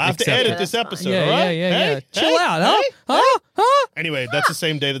to have to I have to accept edit it. this That's episode, fine. all right? Yeah. Hey, Chill out, huh? hey. Huh? Anyway, that's the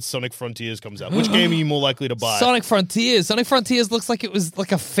same day that Sonic Frontiers comes out. Which game are you more likely to buy? Sonic Frontiers. Sonic Frontiers looks like it was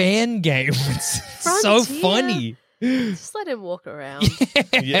like a fan game. It's so Frontier? funny. Just let him walk around.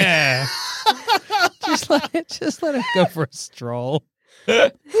 Yeah. just let it go for a stroll.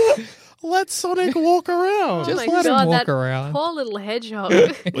 Let Sonic walk around. Just oh my let him God, walk that around. Poor little hedgehog.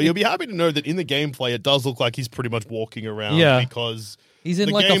 Well, you'll be happy to know that in the gameplay, it does look like he's pretty much walking around Yeah. because He's in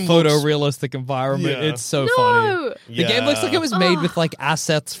The like a game looks- photorealistic environment. Yeah. It's so funny. No. The game looks like it was made with like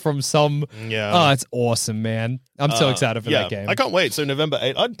assets from some. Yeah. Oh, it's awesome, man! I'm so excited for yeah, that game. I can't wait. So November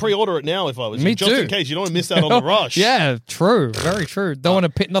 8th. I'd pre-order it now if I was Me you, just too. in case you don't want to miss out on the rush. Yeah, true. Very true. Don't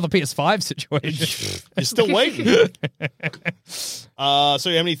want another PS5 situation. You're still waiting. So how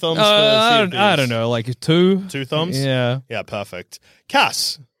many thumbs for Sea I of don't Thieves? know, like 2. 2 thumbs? Yeah. Yeah, perfect.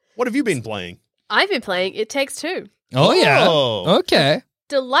 Cass, what have you been playing? I've been playing It Takes Two. Oh yeah. Oh. Okay.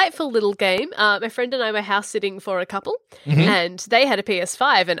 Delightful little game. My friend and I were house sitting for a couple, and they had a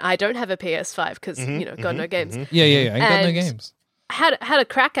PS5, and I don't have a PS5 because got no games. Yeah. Ain't got no And- games. Had a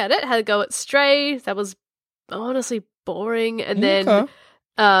crack at it. Had a go at Stray. That was honestly boring, and then Okay.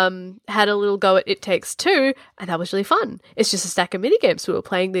 had a little go at It Takes Two, and that was really fun. It's just a stack of mini games. We were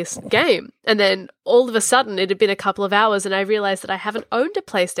playing this game, and then all of a sudden, it had been a couple of hours, and I realized that I haven't owned a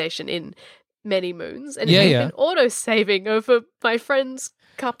PlayStation in many moons, and it had been auto saving over my friend's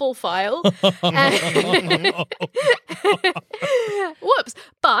couple file. Whoops!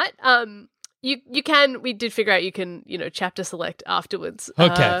 But you can. We did figure out you can chapter select afterwards.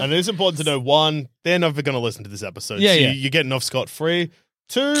 Okay. And it's important to know, one, they're never going to listen to this episode. Yeah, so yeah. you're getting off scot-free.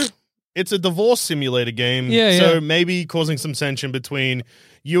 2, it's a divorce simulator game. Yeah, so yeah. maybe causing some tension between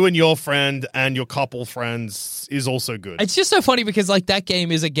you and your friend and your couple friends is also good. It's just so funny because like that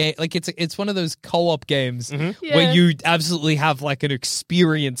game is a game like it's one of those co-op games Yeah. where you absolutely have like an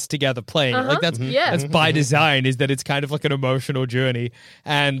experience together playing. it. Like that's Yeah. that's by design is that it's kind of like an emotional journey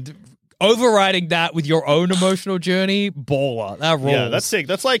and overriding that with your own emotional journey, baller. That rolls. Yeah, that's sick.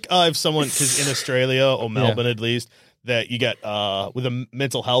 That's like if someone, because in Australia or Melbourne at least, that you get with a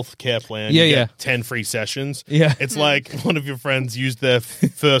mental health care plan, you get 10 free sessions. Yeah. It's like one of your friends used their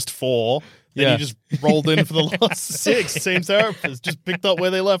first 4, then Yeah. you just rolled in for the last 6. Same therapist, just picked up where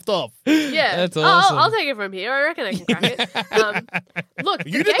they left off. Yeah, That's awesome. I'll take it from here. I reckon I can crack it. Look,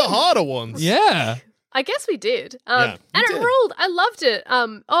 You did the game- harder ones. Yeah. I guess we did. Yeah, and we it did. ruled. I loved it.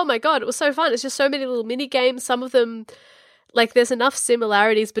 Oh my god, it was so fun. It's just so many little mini games. Some of them, like, there's enough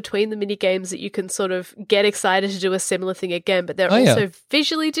similarities between the mini games that you can sort of get excited to do a similar thing again. But they're also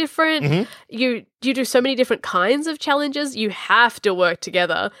visually different. You do so many different kinds of challenges. You have to work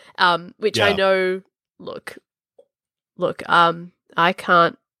together. Which I Yeah. know. Look. I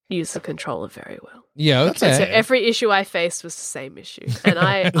can't use the controller very well. Yeah, okay. So every issue I faced was the same issue. And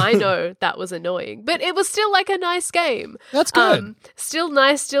I know that was annoying. But it was still like a nice game. That's good. Still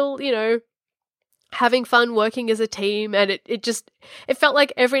nice, still, having fun working as a team. And it felt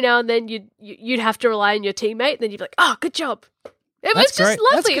like every now and then you'd have to rely on your teammate. And then you'd be like, oh, good job. It was That's just great.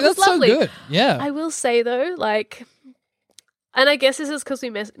 lovely. That's, It was that's lovely. so good. Yeah. I will say, though, like, and I guess this is because we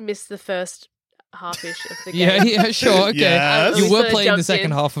missed the first half-ish of the game. yeah, sure. Okay. Yes. You We were sort of playing the jumped second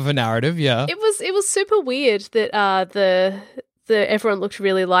in. half of a narrative, yeah. It was super weird that the everyone looked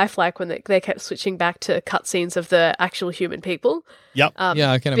really lifelike when they kept switching back to cutscenes of the actual human people. Yep.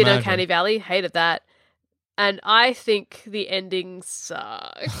 Yeah, I can Bit imagine. Uncanny Valley, hated that. And I think the ending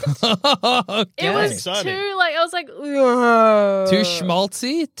sucked. Okay. It was Exciting. too I was like, ugh. Too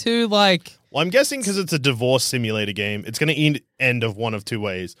schmaltzy? Too like... Well, I'm guessing because it's a divorce simulator game, it's going to end of one of 2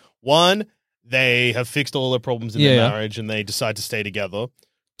 ways. One, they have fixed all their problems in their Yeah. marriage and they decide to stay together.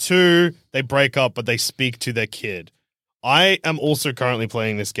 2, they break up, but they speak to their kid. I am also currently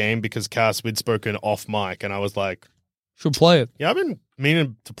playing this game because Cass, we'd spoken off mic, and I was like, Should play it. yeah, I've been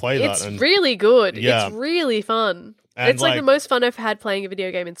meaning to play that. It's And, really good. Yeah. It's really fun. And, It's like the most fun I've had playing a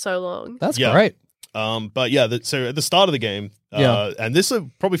video game in so long. That's Yeah. great. but yeah, so at the start of the game, and this will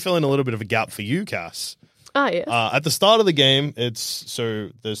probably fill in a little bit of a gap for you, Cass. Yeah. At the start of the game, there's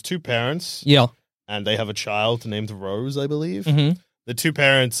 2 parents, Yeah. and they have a child named Rose, I believe. Mhm. The 2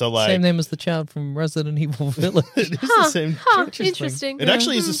 parents are like... Same name as the child from Resident Evil Village. It is the same... Interesting. It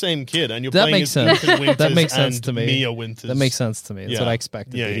actually is the same kid, and you're That playing makes as sense. Ethan Winters That makes sense and to me. Mia Winters. That makes sense to me. That's Yeah. what I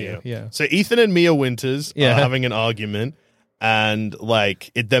expected Yeah, to yeah, hear. Yeah. So Ethan and Mia Winters Yeah. are having an argument, and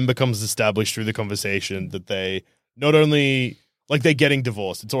like it then becomes established through the conversation that they not only like they're getting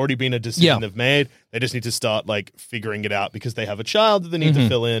divorced. It's already been a decision Yeah. they've made. They just need to start like figuring it out because they have a child that they need Mm-hmm. to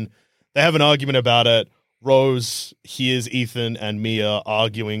fill in. They have an argument about it. Rose hears Ethan and Mia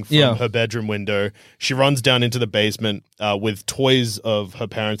arguing from Yeah. her bedroom window. She runs down into the basement with toys of her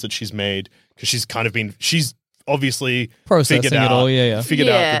parents that she's made because she's obviously Processing figured it out, all, yeah. figured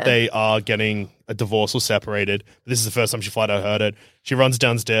out Yeah. that they are getting a divorce or separated. This is the first time she flat out heard it. She runs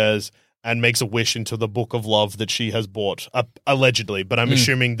downstairs and makes a wish into the book of love that she has bought, allegedly, but I'm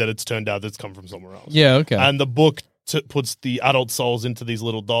assuming that it's turned out that it's come from somewhere else. Yeah, okay. And the book puts the adult souls into these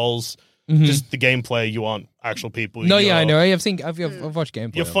little dolls. Just the gameplay, you aren't actual people. no, yeah, I You're- know. I've watched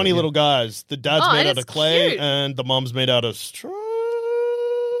gameplay. You're of it, funny yeah. little guys. The dad's Oh, made and out of it's clay cute. and the mom's made out of straw.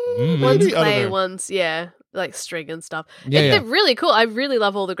 one's Maybe, I don't clay, know. one's like string and stuff. Yeah, They're really cool. I really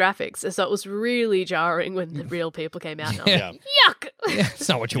love all the graphics. So it was really jarring when the real people came out. And I was Yeah. like, yuck! Yeah, it's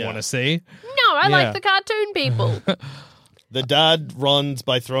not what you Yeah. want to see. No, I Yeah. like the cartoon people. The dad runs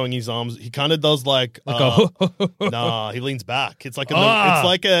by throwing his arms. He kind of does like, nah, he leans back. It's like it's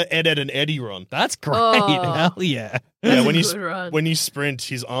like a Ed, Ed and Eddie run. That's great. Oh. Hell yeah. Yeah, when Good run. when you sprint,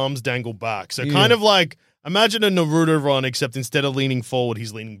 his arms dangle back. So Yeah. kind of like imagine a Naruto run, except instead of leaning forward,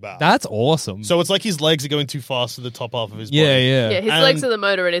 he's leaning back. That's awesome. So it's like his legs are going too fast to the top half of his body. yeah, yeah. Yeah, his And- legs are the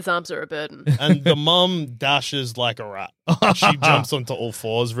motor and his arms are a burden. And the mum dashes like a rat. She jumps onto all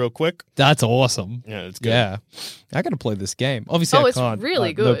fours real quick. That's awesome. Yeah, it's good. Yeah. I got to play this game. Obviously, Oh, I it's can't. really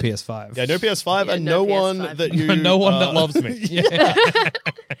No good. PS5. Yeah, no PS5 Yeah, and no no one PS5. that you no one that loves me. Yeah.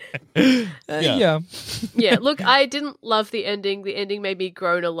 Yeah. Yeah. Yeah, look, I didn't love the ending. The ending made me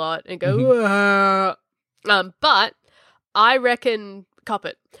groan a lot and go, Mm-hmm. "Wah." But I reckon cop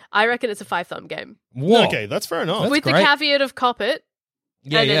it. I reckon it's a 5-thumb game. Whoa. Okay, that's fair enough. That's With great. the caveat of cop it,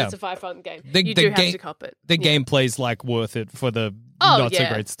 Yeah, and then yeah. it's a 5-thumb game. The- you the do have game- to cop it. The Yeah. gameplay's like worth it for the Oh, not so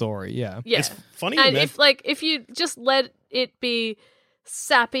yeah. great story. Yeah. Yeah. It's funny you And mentioned- if you just let it be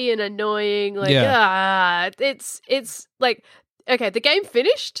sappy and annoying, like Yeah. it's like okay, the game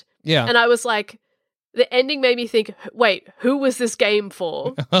finished, Yeah. and I was like, the ending made me think, wait, who was this game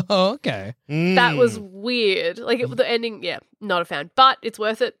for? Oh, okay. That was Mm. weird. Like the ending, not a fan, but it's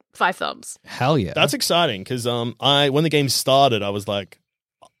worth it. 5 thumbs. Hell yeah. That's exciting because when the game started, I was like,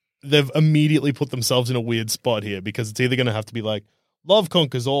 they've immediately put themselves in a weird spot here because it's either going to have to be like love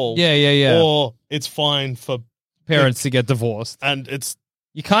conquers all, yeah, yeah, yeah. or it's fine for Parents to get divorced. and it's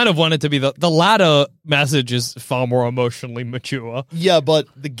You kind of want it to be the latter message is far more emotionally mature. yeah, but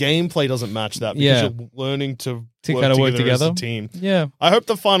the gameplay doesn't match that because Yeah. you're learning to kinda work as together. a team. Yeah. I hope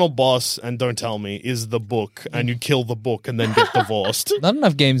the final boss, and don't tell me, is the book, and you kill the book and then get divorced. Not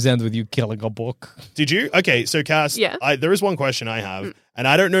enough games end with you killing a book. Did you? Okay, so Cass, Yeah. there is one question I have, and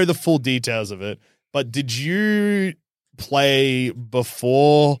I don't know the full details of it, but did you play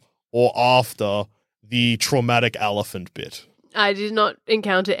before or after the traumatic elephant bit? I did not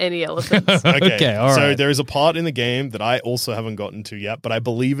encounter any elephants. Okay, all So right. there is a part in the game that I also haven't gotten to yet, but I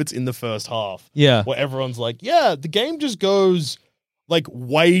believe it's in the first half. Yeah. Where everyone's like, yeah, the game just goes like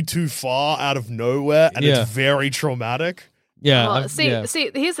way too far out of nowhere and Yeah. it's very traumatic. Yeah. Oh, I've- see, yeah.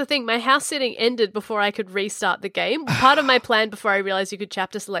 here's the thing. My house sitting ended before I could restart the game. Part of my plan before I realized you could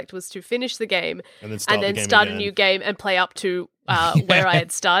chapter select was to finish the game And then start the game start again. a new game and play up to where I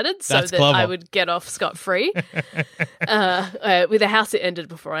had started so That's that clever. I would get off scot-free. With a house, it ended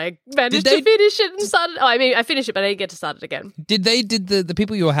before I managed Did to finish it and started. Oh, I mean, I finished it, but I didn't get to start it again. Did the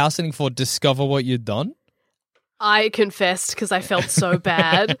people you were house sitting for discover what you'd done? I confessed because I felt so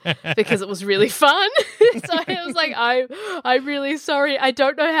bad because it was really fun. So I was like, I'm really sorry. I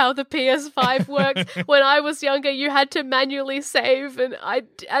don't know how the PS5 works. When I was younger, you had to manually save, and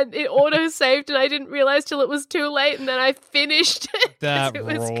it auto saved, and I didn't realize till it was too late, and then I finished it. That it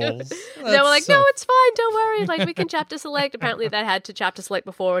was good. rules. They were That's like, so- no, it's fine. Don't worry. Like we can chapter select. Apparently, they had to chapter select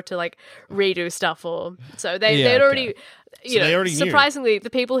before to like redo stuff, or so they'd okay. already. So they already knew. Surprisingly, the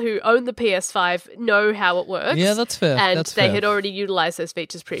people who own the PS5 know how it works. Yeah, that's fair. And That's they fair. had already utilized those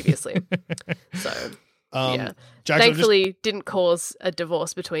features previously. So, yeah. Jax, Thankfully, didn't cause a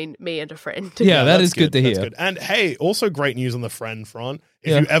divorce between me and a friend. Yeah, that that's is good to That's hear. good. And hey, also great news on the friend front.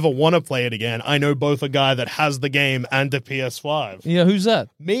 If Yeah. you ever want to play it again, I know both a guy that has the game and a PS5. Yeah, who's that?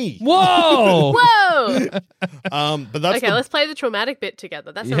 Me. Whoa! Whoa! But that's Okay, let's play the traumatic bit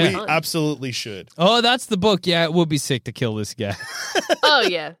together. That sounds we fun. absolutely should. Oh, that's the book. Yeah, it would be sick to kill this guy. Oh,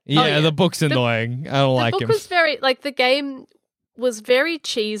 yeah. Yeah, Oh, yeah. the book's annoying. I don't The like book him. was very, like, the game was very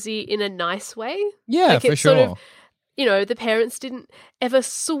cheesy in a nice way. Yeah, like, for it's sort sure. of, you know, the parents didn't ever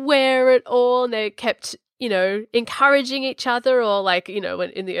swear at all, and they kept, you know, encouraging each other, or like, you know, when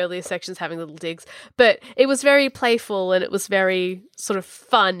in the earlier sections having little digs. But it was very playful, and it was very sort of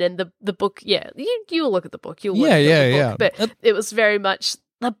fun. And the book, yeah, you'll look at the book. You'll Yeah, look yeah, at the yeah. book. But it was very much.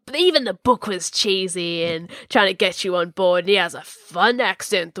 Even the book was cheesy and trying to get you on board. And he has a fun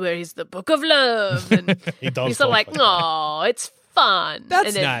accent where he's the Book of Love, and He does you're sort of talk like, like that. oh, it's fun. That's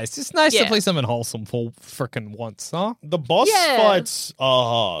And then- nice. It's nice to yeah. play something wholesome for frickin' once, huh? The boss Yeah. fights are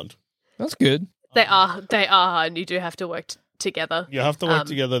hard. That's good. They are hard, and you do have to work together. You have to work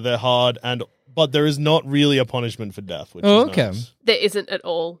together. They're hard, but there is not really a punishment for death. Which Oh, is okay. nice. There isn't at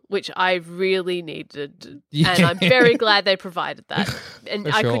all, which I really needed, Yeah. and I'm very glad they provided that. And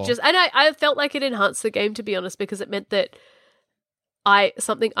For I sure. could just, and I felt like it enhanced the game, to be honest, because it meant that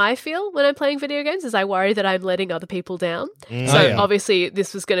something I feel when I'm playing video games is I worry that I'm letting other people down. So Oh, yeah. obviously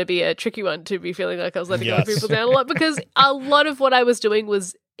this was going to be a tricky one to be feeling like I was letting other Yes. people down a lot, because a lot of what I was doing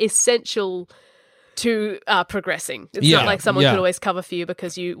was essential to progressing. It's not like someone could always cover for you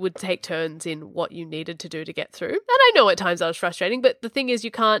because you would take turns in what you needed to do to get through. And I know at times that was frustrating, but the thing is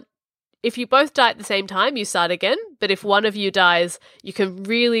you can't, if you both die at the same time, you start again. But if one of you dies, you can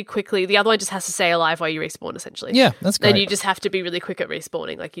really quickly, the other one just has to stay alive while you respawn, essentially. Yeah, that's great. And you just have to be really quick at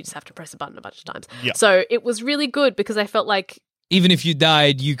respawning. Like, you just have to press a button a bunch of times. Yeah. So it was really good because I felt like... Even if you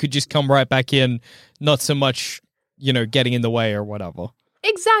died, you could just come right back in, not so much, getting in the way or whatever.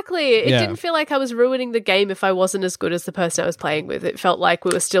 Exactly. It didn't feel like I was ruining the game if I wasn't as good as the person I was playing with. It felt like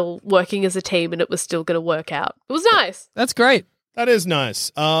we were still working as a team and it was still going to work out. It was nice. That's great. That is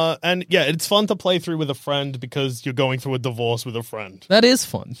nice. And yeah, it's fun to play through with a friend because you're going through a divorce with a friend. That is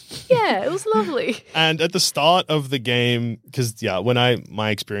fun. Yeah, it was lovely. And at the start of the game, because my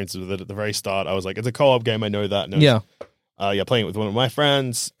experiences with it at the very start, I was like, it's a co-op game, I know that. And playing it with one of my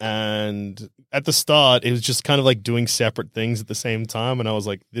friends, and at the start, it was just kind of like doing separate things at the same time, and I was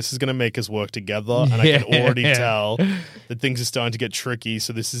like, this is going to make us work together, and I can already tell that things are starting to get tricky,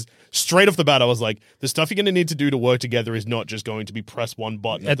 so this is, straight off the bat, I was like, the stuff you're going to need to do to work together is not just going to be press one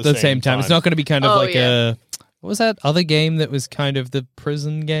button at the same time. It's not going to be kind of a... What was that other game that was kind of the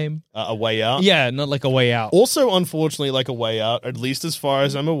prison game? A Way Out? Yeah, not like A Way Out. Also, unfortunately, like A Way Out, at least as far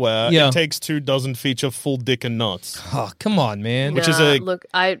as I'm aware, It Takes Two doesn't feature full dick and nuts. Oh, come on, man. Which is a... Look,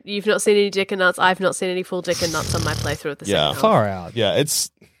 you've not seen any dick and nuts. I've not seen any full dick and nuts on my playthrough at the same time. Far out. Yeah, it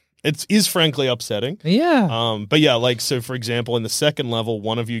is frankly upsetting. Yeah. But yeah, like, so for example, in the second level,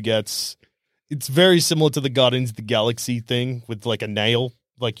 one of you gets... It's very similar to the Guardians of the Galaxy thing with like a nail.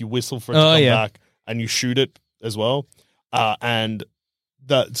 Like you whistle for it to come back and you shoot it as well. And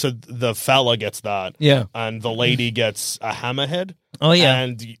the fella gets that. Yeah. And the lady gets a hammerhead. Oh, yeah.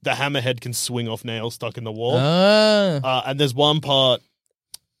 And the hammerhead can swing off nails stuck in the wall. Ah. And there's one part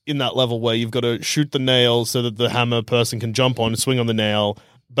in that level where you've got to shoot the nail so that the hammer person can jump on and swing on the nail.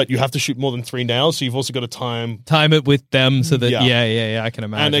 But you have to shoot more than 3 nails, so you've also got to time it with them so that I can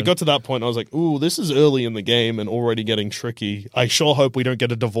imagine. And it got to that point, and I was like, "Ooh, this is early in the game and already getting tricky." I sure hope we don't get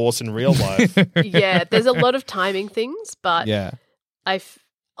a divorce in real life. Yeah, there's a lot of timing things, but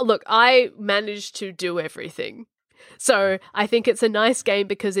I managed to do everything. So I think it's a nice game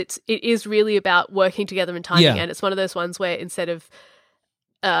because it is really about working together and timing, and it's one of those ones where instead of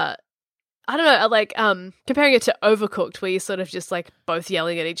I don't know, like comparing it to Overcooked, where you're sort of just like both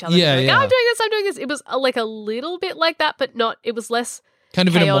yelling at each other. I'm doing this. It was like a little bit like that, but not. It was less kind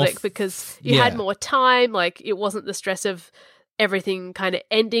of chaotic because you had more time. Like it wasn't the stress of everything kind of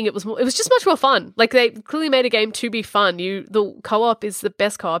ending. It was just much more fun. Like they clearly made a game to be fun. The co-op is the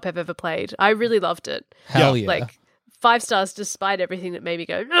best co-op I've ever played. I really loved it. Hell yeah. Like 5 stars despite everything that made me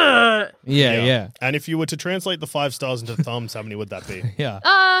go, Yeah. And if you were to translate the 5 stars into thumbs, how many would that be?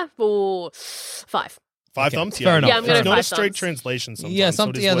 5. 5 thumbs? Fair enough. Yeah, I'm going It's to not a 5 straight thumbs. translation sometimes. Yeah, so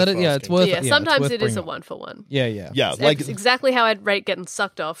it is worth it's asking. worth Yeah, it's sometimes worth it is a bringing up. 1-for-1. Yeah. Yeah, like It's exactly how I'd rate getting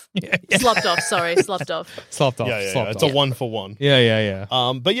sucked off. Slopped off, sorry. Slopped off. Slopped off. yeah, slopped it's off. a 1-for-1. Yeah.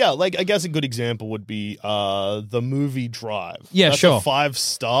 But yeah, like I guess a good example would be the movie Drive. Yeah, That's sure. a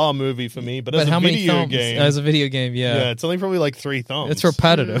 5-star movie for me, but But as how a many video thumbs? game, As a video game, yeah, it's only probably like 3 thumbs. It's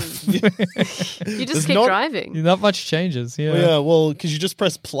repetitive. You just keep driving. Not much changes. Yeah. Because you just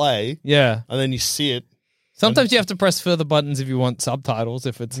press play Yeah. and then you see it. Sometimes you have to press further buttons if you want subtitles,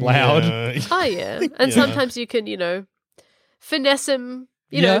 if it's loud. Yeah. Oh, yeah. And sometimes you can, finesse them,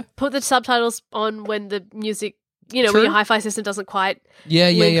 put the subtitles on when the music, when True. your hi-fi system doesn't quite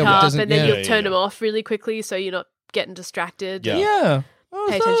link What up, doesn't- and then yeah. you'll turn them off really quickly so you're not getting distracted. Yeah. Yeah. Oh,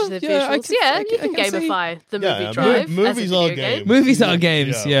 Pay so, attention to the yeah, I visuals. can- You can I see- gamify the Yeah, movie Drive. movies as a are video game. games. Movies are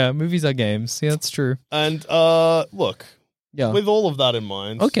games. Yeah. Yeah, movies are games. Yeah, that's true. And look, Yeah. with all of that in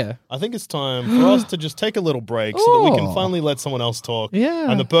mind, Okay. I think it's time for us to just take a little break so that we can finally let someone else talk. Yeah.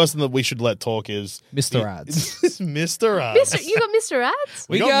 And the person that we should let talk is Mr. Ads. Mr. Ads. You got Mr. Ads?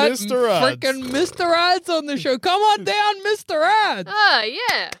 We got Mr. Ads. Freaking Mr. Ads on the show. Come on down, Mr. Ads. Oh,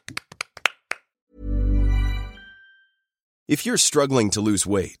 yeah. If you're struggling to lose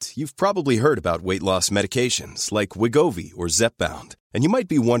weight, you've probably heard about weight loss medications like Wegovy or Zepbound, and you might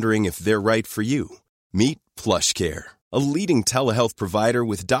be wondering if they're right for you. Meet PlushCare, a leading telehealth provider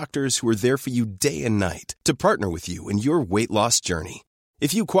with doctors who are there for you day and night to partner with you in your weight loss journey.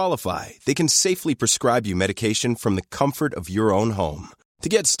 If you qualify, they can safely prescribe you medication from the comfort of your own home. To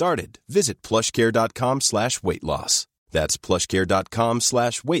get started, visit plushcare.com/weightloss. That's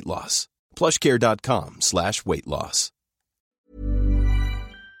plushcare.com/weightloss. plushcare.com/weightloss.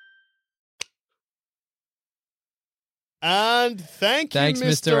 And thanks,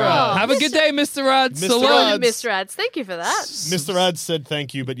 Mr. Ads. Have a good day, Mr. Ads. Mr. Salute. Mr. Ads, thank you for that. Mr. Ads said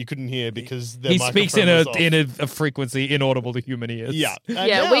thank you, but you couldn't hear because their He speaks in microphone was off. a frequency inaudible to human ears. Yeah. And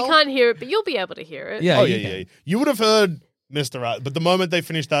Yeah, we now- can't hear it, but you'll be able to hear it. Yeah. Oh, you yeah, can. yeah. You would have heard Mr. Ad, but the moment they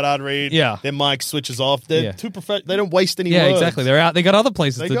finish that ad read, Yeah. their mic switches off. They're Yeah. too they don't waste any Yeah, words. exactly. They're out. They got other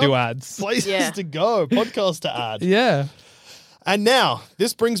places They to got do ads. Places Yeah. to go, podcast to add. Yeah. And now,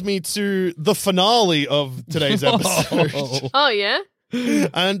 this brings me to the finale of today's episode. Oh, yeah?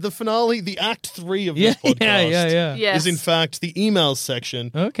 And the finale, the act 3 of Yeah, this podcast yeah. Yes. is in fact the email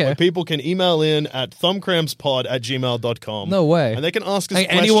section. Okay. Where people can email in at thumbcrampspod@gmail.com. No way. And they can ask us Hey,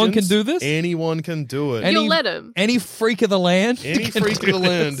 questions. anyone can do this? Anyone can do it. You'll let him. Any freak of the land. Any can freak of do the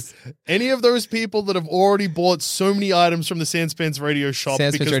land. this. Any of those people that have already bought so many items from the Sanspans Radio shop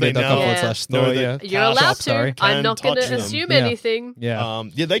because they now Sanspensradio.com/store, know that yeah. You're allowed shop, to. sorry, I'm can not going touch to them. assume Yeah. anything. Yeah.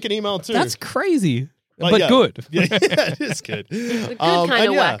 Yeah, they can email too. That's crazy. Like, But yeah. good. Yeah, it is good. The good And kind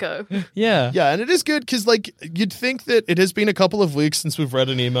of yeah. wacko. Yeah. Yeah, and it is good because, like, you'd think that it has been a couple of weeks since we've read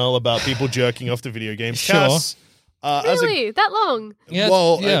an email about people jerking off to video games. Sure. Cass, as a- Really? That long? Yeah,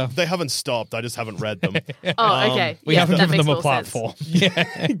 well, yeah. they haven't stopped. I just haven't read them. Oh, okay. We Yeah, haven't that given makes them a more sense. platform.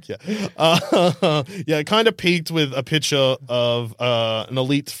 Yeah. Yeah, it kind of peaked with a picture of an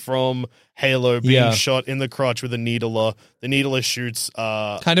elite from Halo being Yeah. shot in the crotch with a needler. The needler shoots.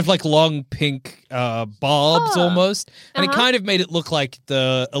 Kind of like long pink barbs almost. And it kind of made it look like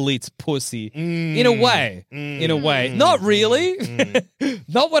the elite's pussy. In a way. In a way. Not really.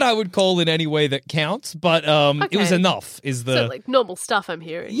 Not what I would call in any way that counts, but it was Okay. enough is the... So, like, normal stuff I'm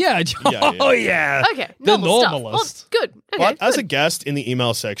hearing. yeah. yeah. Oh, yeah. Okay, The normal stuff. normalist. Oh, good. Okay, But as a good. guest in the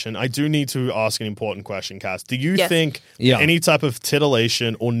email section, I do need to ask an important question, Cass. Do you Yes. think Yeah. any type of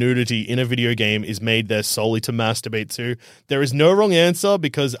titillation or nudity in a video game is made there solely to masturbate to? There is no wrong answer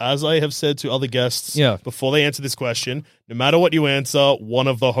because, as I have said to other guests Yeah. before they answer this question, no matter what you answer, one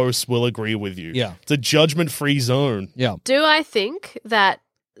of the hosts will agree with you. Yeah. It's a judgment-free zone. Yeah. Do I think that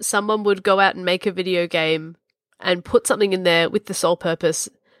someone would go out and make a video game and put something in there with the sole purpose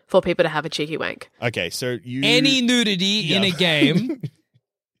for people to have a cheeky wank? Okay, so you... Any nudity in a game...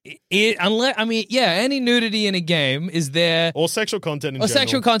 any nudity in a game is there... Or sexual content in Or general.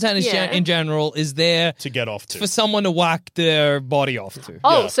 sexual content in general is there to get off to. for someone to whack their body off to.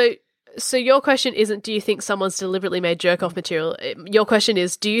 Oh, Yeah. so your question isn't do you think someone's deliberately made jerk off material? Your question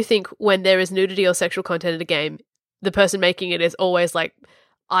is do you think when there is nudity or sexual content in a game, the person making it is always like,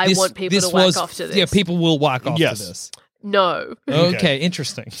 I want people to whack off to this? Yeah, people will whack off Yes. to this. No. Okay,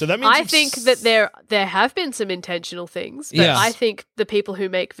 interesting. So that means I think that there have been some intentional things, but Yes. I think the people who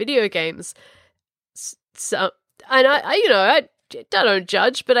make video games, and I don't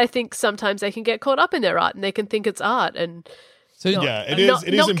judge, but I think sometimes they can get caught up in their art and they can think it's art and So Yeah, it not, is.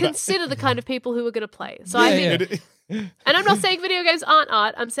 It is. not consider the kind of people who are going to play. So I Yeah, think, yeah. and I'm not saying video games aren't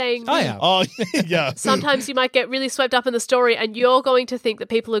art. I'm saying I am. Oh, yeah. sometimes you might get really swept up in the story and you're going to think that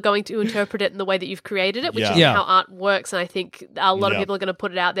people are going to interpret it in the way that you've created it, which Yeah. is Yeah. how art works. And I think a lot of Yeah. people are going to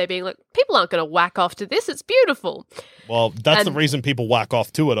put it out there being like, people aren't going to whack off to this. It's beautiful. Well, that's the And- reason people whack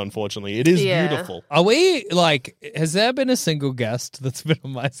off to it, unfortunately. It is Yeah. beautiful. Are we, like, has there been a single guest that's been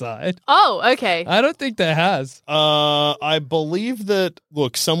on my side? Oh, okay. I don't think there has. I believe that,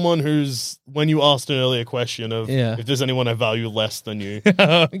 look, someone who's, when you asked an earlier question of Yeah. if there's anyone I value less than you,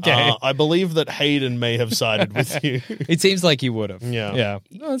 Okay. I believe that Hayden may have sided with you. It seems like you would have. Yeah. Yeah.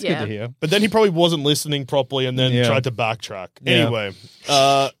 Oh, that's Yeah. good to hear. But then he probably wasn't listening properly and then Yeah. tried to backtrack. Yeah. Anyway,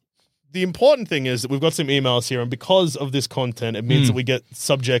 the important thing is that we've got some emails here, and because of this content, it means that we get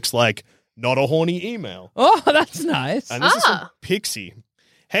subjects like not a horny email. Oh, that's nice. And this is from Pixie.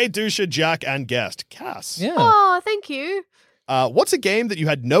 Hey, Dusha, Jack, and guest. Cass. Yeah. Oh, thank you. What's a game that you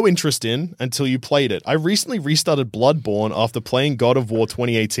had no interest in until you played it? I recently restarted Bloodborne after playing God of War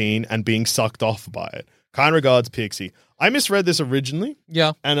 2018 and being sucked off by it. Kind regards, Pixie. I misread this originally,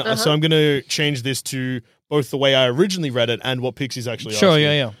 Yeah. and so I'm going to change this to both the way I originally read it and what Pixie's actually asking. Sure,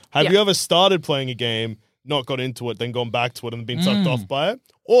 yeah. Have Yeah. you ever started playing a game, not got into it, then gone back to it and been sucked off by it?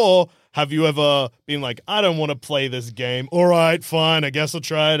 Or have you ever been like, I don't want to play this game. All right, fine, I guess I'll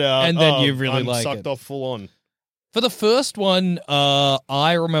try it out. And then you really I'm like sucked it. off full on. For the first one,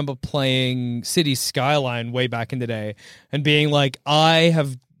 I remember playing City Skyline way back in the day and being like, I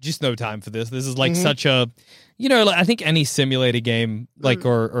have just no time for this. This is like such a, like, I think any simulator game, like,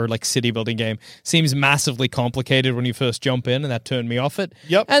 or like city building game seems massively complicated when you first jump in, and that turned me off it.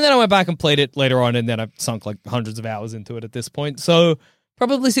 Yep. And then I went back and played it later on, and then I've sunk like hundreds of hours into it at this point. So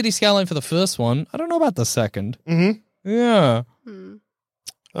probably City Skyline for the first one. I don't know about the second. Mm-hmm. Yeah.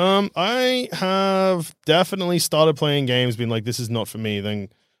 I have definitely started playing games, being like, this is not for me, then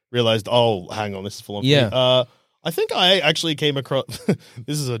realized, oh, hang on, this is full on. Yeah. I think I actually came across.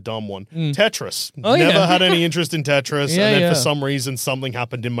 This is a dumb one. Tetris. Oh, Never yeah. had any interest in Tetris, Yeah, and then yeah. for some reason something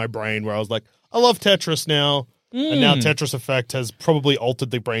happened in my brain where I was like, I love Tetris now, and now Tetris Effect has probably altered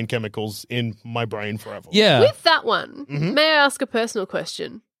the brain chemicals in my brain forever. Yeah. With that one, may I ask a personal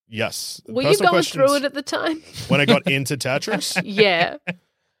question? Yes. Were you Personal going through questions it at the time? when I got into Tetris? Yeah.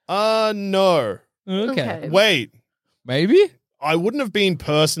 No. Okay. Wait. Maybe? I wouldn't have been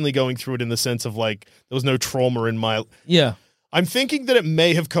personally going through it in the sense of like there was no trauma in my. Yeah. I'm thinking that it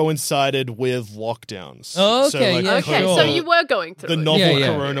may have coincided with lockdowns. Oh, okay, yeah, Okay, sure. so you were going through the it. novel Yeah.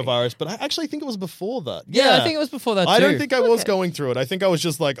 coronavirus, but I actually think it was before that. Yeah, I think it was before that too. I don't think I was Okay. going through it. I think I was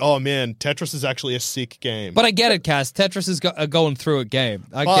just like, oh man, Tetris is actually a sick game. But I get it, Cass. Tetris is a going through it game.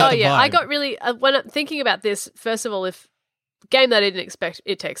 I But- get Oh the yeah, I vibe. got really when I'm thinking about this. First of all, if game that I didn't expect,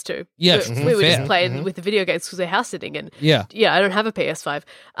 It Takes Two. Yeah, we were fair. just playing with the video games because we're house sitting, and Yeah. I don't have a PS5.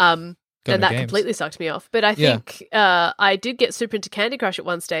 Got And no that games. completely sucked me off. But I Yeah. think I did get super into Candy Crush at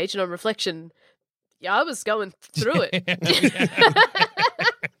one stage, and on reflection, yeah, I was going through it.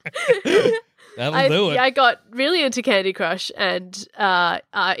 That'll do it. I got really into Candy Crush, and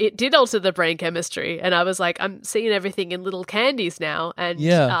it did alter the brain chemistry. And I was like, I'm seeing everything in little candies now, and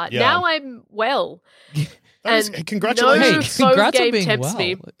Yeah. now I'm well. And Congratulations. no Hey, phone congrats on game being tempts well.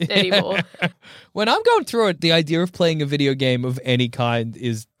 me anymore. When I'm going through it, the idea of playing a video game of any kind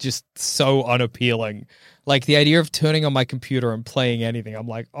is just so unappealing. Like the idea of turning on my computer and playing anything, I'm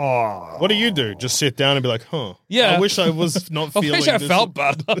like, oh. What do? Just sit down and be like, huh? Yeah. I wish I was not I feeling wish I this. felt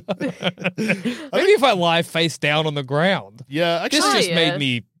better. Maybe if I lie face down on the ground. Yeah, This actually, just yeah. made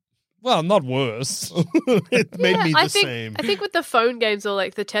me, well, not worse. it made me I the think, same. I think with the phone games or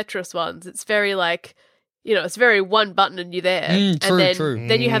like the Tetris ones, it's very like, it's very one button and you're there. True, and true.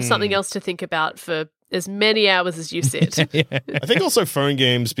 then you have something else to think about for as many hours as you sit. I think also phone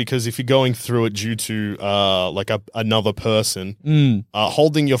games, because if you're going through it due to another person,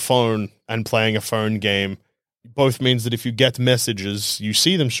 holding your phone and playing a phone game both means that if you get messages, you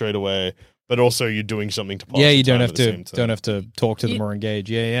see them straight away, but also you're doing something to pass Yeah, the you don't time have at the to same time. don't have to talk to them You- or engage.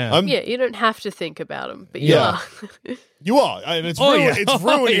 Yeah. Yeah, you don't have to think about them, but Yeah. you are. You are, and it's Oh, ruin- yeah. it's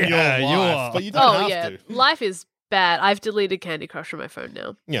ruining Oh, yeah, your you life, are. but you don't Oh have yeah, to. life is bad. I've deleted Candy Crush from my phone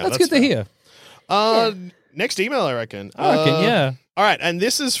now. Yeah, That's good to fair. hear. Next email, I reckon. I reckon, yeah. All right, and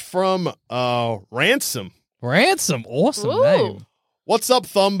this is from Ransom. Ransom, awesome Ooh. name. What's up,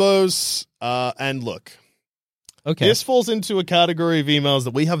 Thumbos? And look, Okay. this falls into a category of emails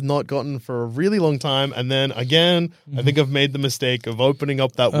that we have not gotten for a really long time. And then again, I think I've made the mistake of opening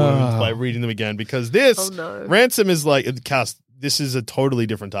up that wound by reading them again, because this Oh, no. Ransom is like, Cass, this is a totally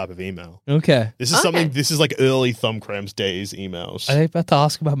different type of email. Okay. This is Okay. this is like early Thumbcramps days emails. Are they about to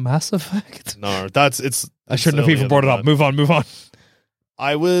ask about Mass Effect? No, I shouldn't have even brought it up. Move on.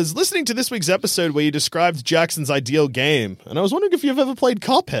 I was listening to this week's episode where you described Jackson's ideal game, and I was wondering if you've ever played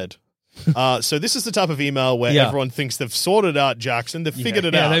Cuphead. So this is the type of email where Yeah. everyone thinks they've sorted out Jackson, they've figured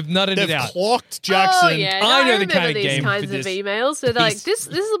it yeah, out, they've nutted it out. clocked Jackson. Oh yeah, I know the remember kind of these game kinds for of this. emails. So they're like, He's-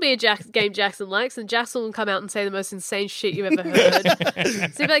 this will be a game Jackson likes, and Jackson will come out and say the most insane shit you've ever heard.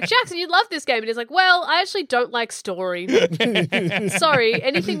 So you'll be like, Jackson, you'd love this game, and he's like, well, I actually don't like story. Sorry,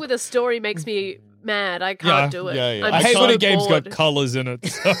 anything with a story makes me mad. I can't do it. yeah. I'm I hate so when a game's bored. got colors in it.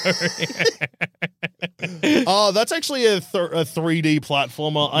 Oh, that's actually a 3D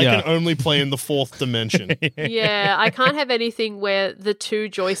platformer. I Yeah. can only play in the fourth dimension. Yeah, I can't have anything where the two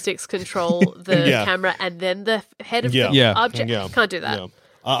joysticks control the Yeah. camera and then the head of Yeah. the Yeah. object. Yeah. Can't do that. Yeah.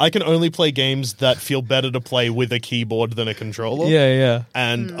 I can only play games that feel better to play with a keyboard than a controller. yeah.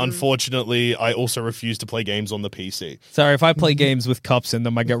 And Hmm. unfortunately, I also refuse to play games on the PC. Sorry, if I play games with cups in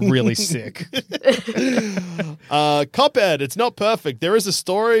them, I get really sick. Cuphead, it's not perfect. There is a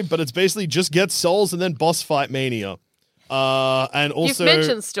story, but it's basically just get souls and then boss fight mania. And also, You've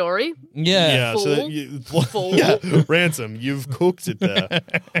mentioned story. Yeah. so Fool. Fool. yeah, Ransom, you've cooked it there.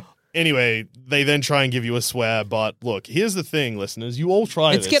 Anyway, they then try and give you a swear, but look, here's the thing, listeners, you all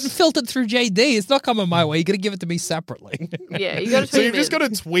try It's this. getting filtered through JD. It's not coming my way. You got to give it to me separately. Yeah, you got to. So you've just got to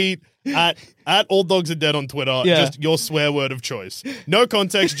tweet at All Dogs Are Dead on Twitter, Yeah. just your swear word of choice. No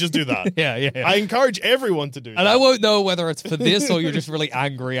context, just do that. Yeah. I encourage everyone to do that. And I won't know whether it's for this or you're just really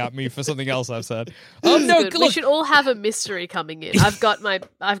angry at me for something else I've said. Oh no, Good. We look. should all have a mystery coming in. I've got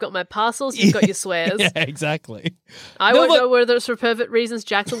my parcels. You've got your swears. Yeah, exactly. I No, won't look- know whether it's for pervert reasons.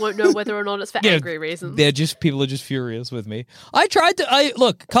 Jackson won't know whether or not it's for Yeah, angry reasons. People are just furious with me. I tried to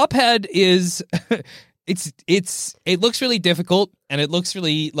look, Cuphead is it looks really difficult, and it looks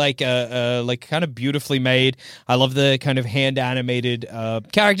really like kind of beautifully made. I love the kind of hand animated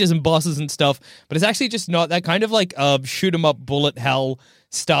characters and bosses and stuff, but it's actually just not that kind of like shoot 'em up bullet hell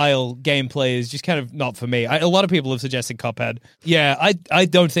style gameplay is just kind of not for me. A lot of people have suggested Cuphead. Yeah, I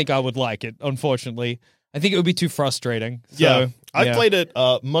don't think I would like it, unfortunately. I think it would be too frustrating. So, I played it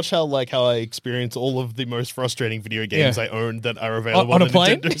much how I experience all of the most frustrating video games I own that are available on on a the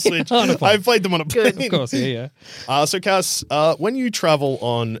plane? Nintendo Switch. On a plane. I've played them on a plane. of course, yeah. So, Cass, when you travel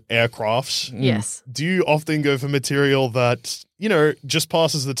on aircrafts, Yes. do you often go for material that, just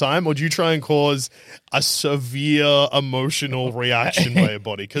passes the time, or do you try and cause a severe emotional reaction by your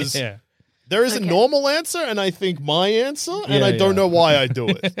body? Because there is a normal answer, and I think my answer, and I don't know why I do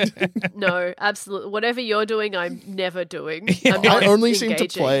it. No, absolutely. Whatever you're doing, I'm never doing. I only seem to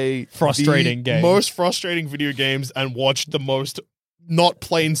play frustrating games. Most frustrating video games and watch the most not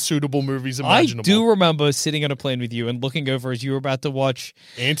plane suitable movies imaginable. I do remember sitting on a plane with you and looking over as you were about to watch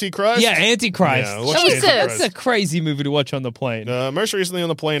Antichrist. Yeah, Antichrist. Yeah, I watched Antichrist. That's a crazy movie to watch on the plane. Most recently on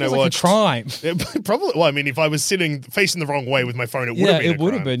the plane, Feels I like watched a crime. Probably. Well, I mean, if I was sitting facing the wrong way with my phone, it would have been. It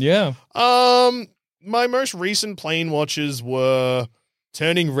would have been. Yeah. My most recent plane watches were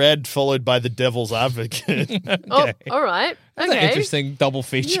Turning Red, followed by The Devil's Advocate. Oh, all right. That's an interesting double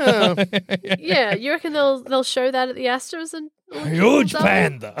feature. Yeah. Yeah, you reckon they'll show that at the Astros and Huge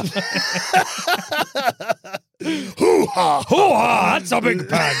panda. Hoo-ha! Hoo-ha! That's a big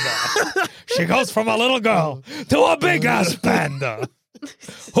panda. She goes from a little girl to a big-ass panda.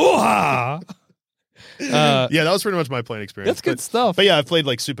 Hoo-ha! Yeah, that was pretty much my plane experience. That's good stuff. But yeah, I've played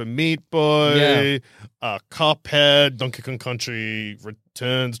like Super Meat Boy, Cuphead, Donkey Kong Country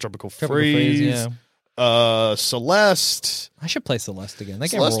Returns, Tropical Freeze, Celeste. I should play Celeste again. That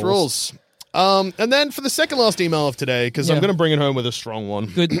Celeste game rules. And then for the second last email of today, because I'm going to bring it home with a strong one.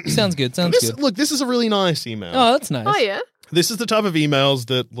 Good. Sounds good. Sounds good. Look, this is a really nice email. Oh, that's nice. Oh, yeah. This is the type of emails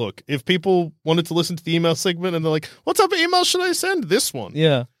that, look, if people wanted to listen to the email segment and they're like, what type of email should I send? This one.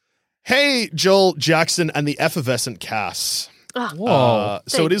 Yeah. Hey, Joel, Jackson, and the effervescent Cass. Whoa.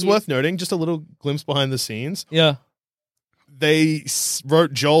 So it is worth noting, just a little glimpse behind the scenes. Yeah. They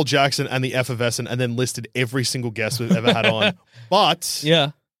wrote Joel, Jackson, and the effervescent and then listed every single guest we've ever had on. But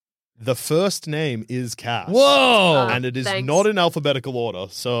the first name is Cass. Whoa. And it is thanks. not in alphabetical order.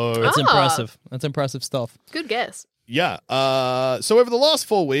 So That's impressive. That's impressive stuff. Good guess. yeah. So over the last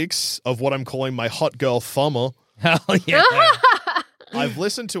 4 weeks of what I'm calling my hot girl summer, Hell yeah. I've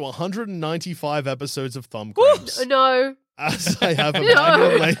listened to 195 episodes of Thumb Cramps. No. As I have a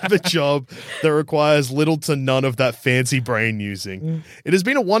manual labor job that requires little to none of that fancy brain using. It has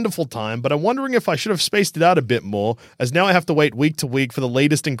been a wonderful time, but I'm wondering if I should have spaced it out a bit more, as now I have to wait week to week for the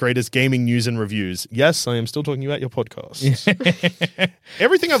latest and greatest gaming news and reviews. Yes, I am still talking about your podcast.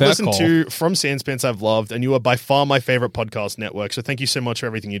 Everything I've Fair listened call. to from Sandspence I've loved, and you are by far my favorite podcast network, so thank you so much for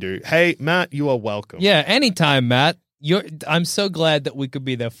everything you do. Hey, Matt, you are welcome. Yeah, anytime, Matt. I'm so glad that we could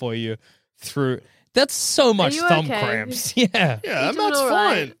be there for you through. That's so much you thumb okay? cramps. Yeah. Yeah, You're doing Matt's all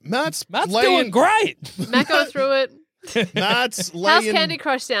fine. right. Matt's doing great. Matt, go through it. Matt's How's laying. Candy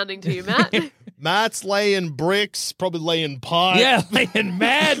Crush sounding to you, Matt? Matt's laying bricks, probably laying pipe. Yeah, laying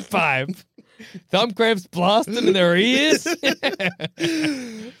mad pipe. Thumb cramps blasting in their ears. That's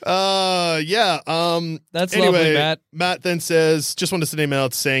anyway, lovely, Matt. Matt then says, just wanted to send an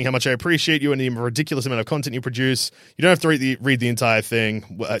email saying how much I appreciate you and the ridiculous amount of content you produce. You don't have to read the entire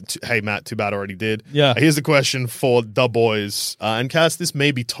thing. Hey, Matt, too bad I already did. Yeah. Here's the question for the boys. And Cass, this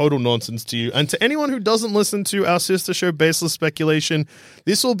may be total nonsense to you. And to anyone who doesn't listen to our sister show, Baseless Speculation,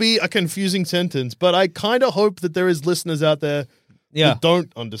 this will be a confusing sentence, but I kind of hope that there is listeners out there who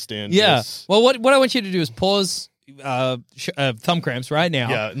don't understand this. Well, what I want you to do is pause Thumb Cramps right now.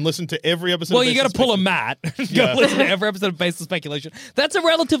 Yeah, and listen to every episode. Well, of you got to Baseless pull a Matt. Go listen to every episode of Baseless Speculation. That's a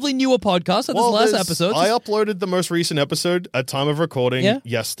relatively newer podcast. So this last episode. I uploaded the most recent episode at time of recording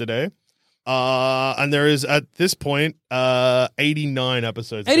yesterday. And there is at this point 89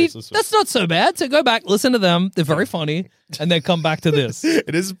 episodes. 80, that's not so bad. So go back, listen to them. They're very funny, and then come back to this.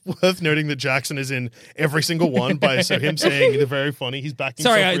 It is worth noting that Jackson is in every single one. So him saying they're very funny. He's backing.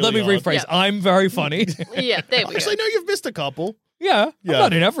 Sorry, really let me hard. rephrase. I'm very funny. Yeah, there we Actually, go. no, you've missed a couple. Yeah, I'm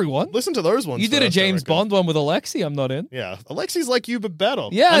not in every one. Listen to those ones. You did a first, I James reckon. Bond one with Alexi. I'm not in. Yeah, Alexi's like you, but better.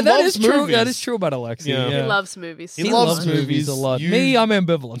 Yeah, And that loves is true. movies. That is true about Alexi. Yeah. He Yeah. loves movies. He loves movies movies. a lot. You- Me, I'm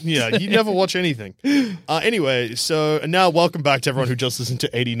ambivalent. Yeah, you never watch anything. Anyway, so and now welcome back to everyone who just listened to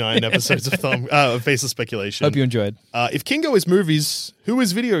 89 episodes of Faceless Speculation. Hope you enjoyed. If Kingo is movies, who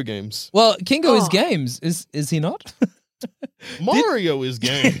is video games? Well, Kingo is Oh. games. Is he not? Mario is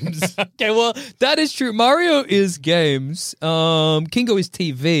games. Okay, well, that is true. Mario is games. Kingo is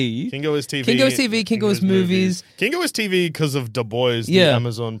TV. Kingo is TV. Kingo is TV. Kingo is movies. Kingo is TV because of The Boys, the Yeah.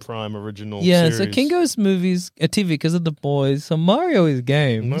 Amazon Prime original Yeah, series. so Kingo is movies, TV because of the boys. So Mario is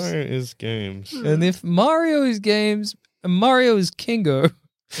games. Mario is games. And if Mario is games, and Mario is Kingo.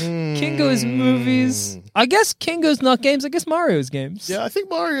 Kingo is movies. I guess Kingo's not games. I guess Mario is games. Yeah, I think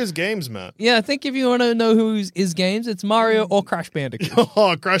Mario is games, Matt. Yeah, I think if you want to know who is games, it's Mario or Crash Bandicoot.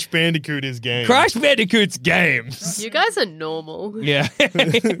 Oh, Crash Bandicoot is games. Crash Bandicoot's games. You guys are normal. Yeah.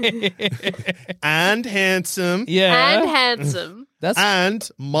 And handsome. Yeah. And handsome. That's And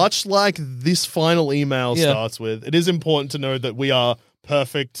much like this final email Yeah. starts with, it is important to know that we are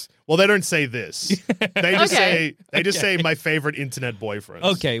perfect. Well, they don't say this. They just Okay. say my favorite internet boyfriends.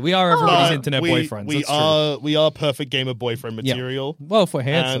 okay. We are everybody's But internet we, boyfriends. We That's true. we are perfect gamer boyfriend material. Well, for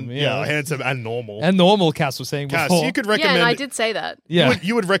handsome, And, yeah. handsome and normal. And normal, Cass was saying Cass, before. you could Yeah, recommend. and I did say that. Yeah.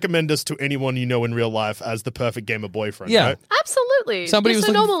 You would recommend us to anyone you know in real life as the perfect gamer boyfriend, Yeah. right? Absolutely. Somebody You're was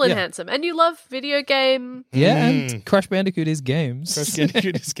so looking- normal and yeah. handsome. And you love video game. Yeah, and Crash Bandicoot is games. Crash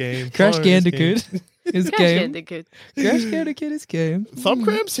Bandicoot is game. Crash Mario is game. Bandicoot is Crash game. Bandicoot. Crash Bandicoot is game. Thumb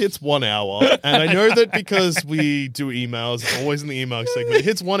cramps hits 1 hour, and I know that because we do emails, it's always in the email segment. It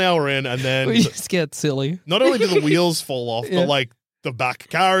hits 1 hour in, and then We just get silly. not only do the wheels fall off, Yeah. but like the back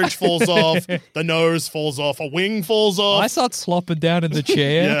carriage falls off, the nose falls off, a wing falls off. I start slopping down in the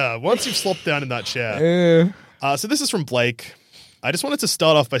chair. Yeah, once you've slopped down in that chair. So this is from Blake. I just wanted to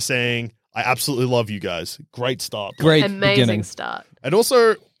start off by saying I absolutely love you guys. Great start. Great Amazing beginning. start. It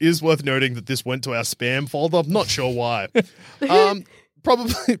also is worth noting that this went to our spam folder. I'm not sure why.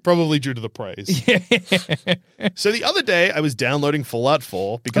 Probably due to the praise. So the other day, I was downloading Fallout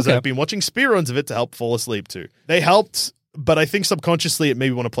 4 because Okay. I've been watching speedruns of it to help fall asleep to. They helped, but I think subconsciously it made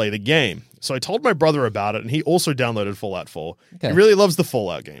me want to play the game. So I told my brother about it, and he also downloaded Fallout 4. Okay. He really loves the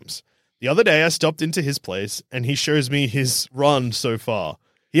Fallout games. The other day, I stopped into his place, and he shows me his run so far.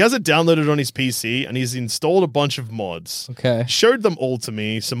 He has it downloaded on his PC, and he's installed a bunch of mods. Okay. Showed them all to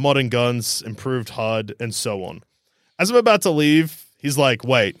me, some modern guns, improved HUD, and so on. As I'm about to leave, he's like,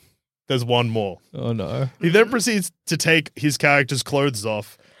 wait, there's one more. Oh, no. He then proceeds to take his character's clothes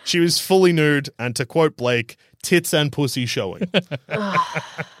off. She was fully nude, and to quote Blake, tits and pussy showing.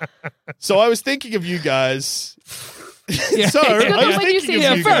 So I was thinking of you guys. So I Good was that when you thinking see of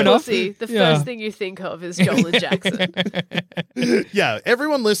Yeah, you fair guys. enough. pussy, the Yeah. first thing you think of is Joel and Jackson. Yeah,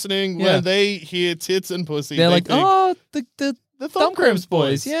 everyone listening, Yeah. when they hear tits and pussy, They're they like, think, oh, the the Thumb Cramps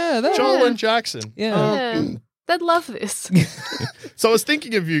boys. Yeah, that Joel and Jackson. Yeah. Yeah. They'd love this. So I was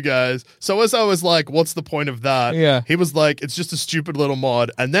thinking of you guys. So as I was like, what's the point of that? Yeah. He was like, it's just a stupid little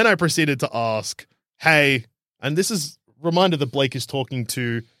mod. And then I proceeded to ask, hey, and this is a reminder that Blake is talking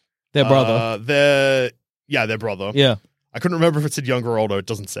to their brother. their brother. Yeah. I couldn't remember if it said younger or older. It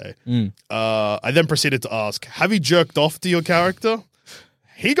doesn't say. Mm. I then proceeded to ask, have you jerked off to your character?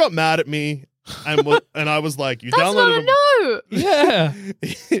 He got mad at me and I was like, you That's downloaded not a no. Yeah.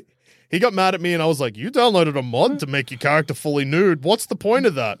 He got mad at me and I was like, you downloaded a mod to make your character fully nude. What's the point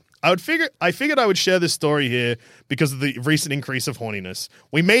of that? I figured I would share this story here because of the recent increase of horniness.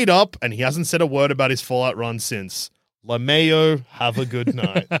 We made up and he hasn't said a word about his Fallout run since. LeMayo, have a good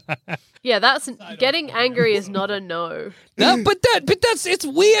night. Yeah, that's getting angry is not a no. But that's it's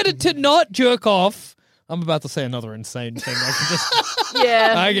weird to not jerk off. I'm about to say another insane thing. I can just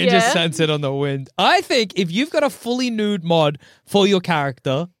Yeah. I can just sense it on the wind. I think if you've got a fully nude mod for your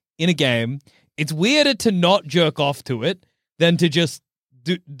character in a game, it's weirder to not jerk off to it than to just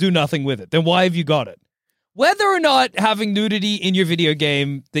do nothing with it. Then why have you got it? Whether or not having nudity in your video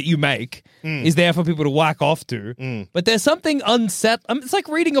game that you make is there for people to whack off to, but there's something it's like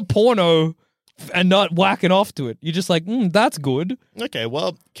reading a porno and not whacking off to it. You're just like, that's good. Okay,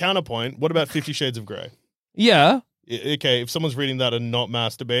 well, counterpoint. What about 50 Shades of Grey? Yeah. Okay, if someone's reading that and not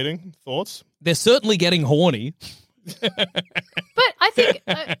masturbating, thoughts? They're certainly getting horny. But I think,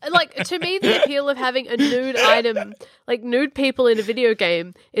 to me, the appeal of having a nude item, like nude people in a video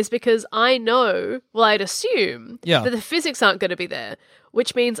game, is because I know, well, I'd assume Yeah. that the physics aren't going to be there,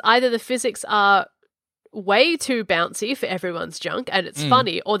 which means either the physics are way too bouncy for everyone's junk and it's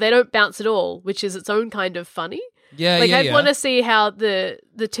funny, or they don't bounce at all, which is its own kind of funny. Yeah, Like, yeah, I yeah. want to see how the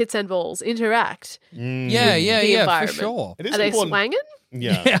tits and balls interact. Yeah, the for environment. sure. It is Are they important. swanging?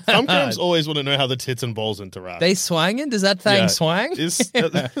 Yeah. Thumb cramps always want to know how the tits and balls interact. They swanging? Does that thing Yeah. swang?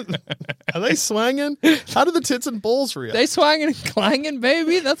 Are they swanging? How do the tits and balls react? They swanging and clanging,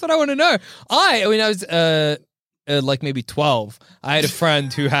 baby? That's what I want to know. I was like maybe 12. I had a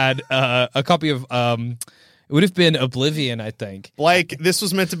friend who had a copy of it It would have been Oblivion, I think. Blake, this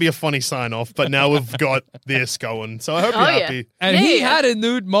was meant to be a funny sign-off, but now we've got this going. So I hope you're happy. And he had a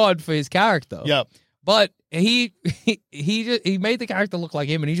nude mod for his character. Yep. But he made the character look like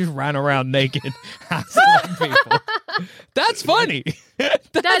him, and he just ran around naked hassling people. That's funny.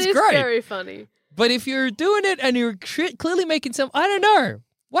 That is great. very funny. But if you're doing it and you're clearly making some, I don't know,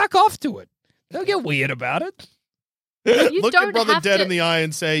 whack off to it. Don't get weird about it. You Look don't your brother have dead to- in the eye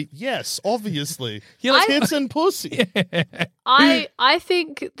and say, yes, obviously. You're like, Tits and pussy. I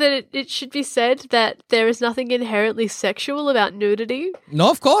think that it should be said that there is nothing inherently sexual about nudity. no,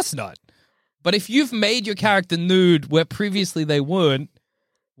 of course not. But if you've made your character nude where previously they weren't,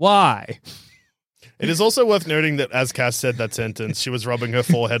 why? It is also worth noting that as Cass said that sentence, she was rubbing her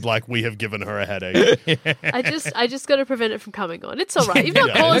forehead like we have given her a headache. I just got to prevent it from coming on. It's all right. You've not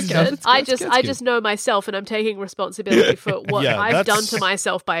Yeah, caused that's it. good. I just know myself, and I'm taking responsibility for what Yeah, I've done that's- to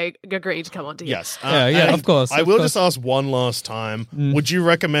myself by agreeing to come on to here. Yes. Yeah, and of course. I of will course. just ask one last time. Would you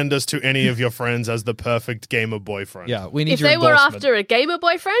recommend us to any of your friends as the perfect gamer boyfriend? Yeah, we need If your they were endorsement. after a gamer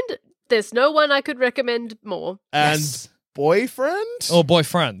boyfriend, there's no one I could recommend more. And Yes. boyfriend? Or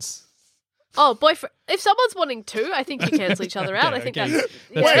boyfriends. Oh, boyfriend. If someone's wanting two, I think you cancel each other out. I think okay. that's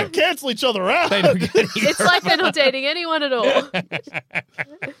Wait, yeah. cancel each other out. They don't get It's like they're not dating anyone at all.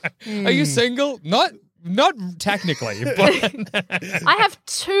 Are you single? Not technically, but I have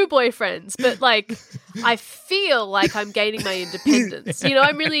two boyfriends, but like I feel like I'm gaining my independence. You know,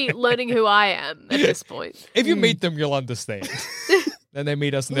 I'm really learning who I am at this point. if you meet them, you'll understand. Then they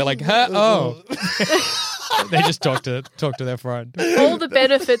meet us and they're like, huh? Oh. They just talk to their friend. All the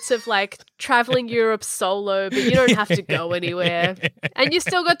benefits of like traveling Europe solo, but you don't have to go anywhere. And you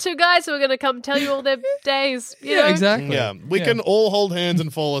still got two guys who are going to come tell you all their days. You know? exactly. Yeah, we can all hold hands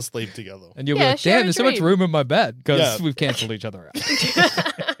and fall asleep together. And you'll be Yeah, like, share damn, a there's so much dream." room in my bed because Yeah. we've cancelled each other out.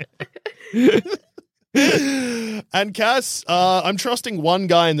 And Cass, I'm trusting one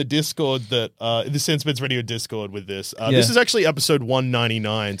guy in the Discord that the Sensebits Radio Discord with this. This is actually episode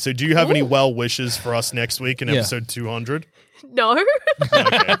 199. So do you have any well wishes for us next week in Yeah. episode 200? No.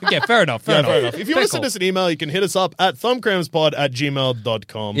 Okay, fair enough. Fair enough. If you want to send us an email, you can hit us up at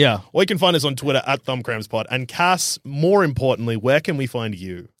thumbcrampspod@gmail.com. Yeah. Or you can find us on Twitter at thumbcrampspod. And Cass, more importantly, where can we find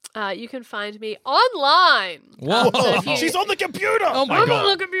you? You can find me online. Whoa. So if you- She's on the computer! Oh my I'm god.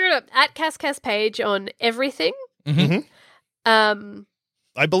 on the computer at Cass Page on everything.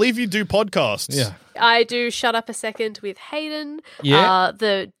 I believe you do podcasts. Yeah. I do Shut Up a Second with Hayden. Yeah.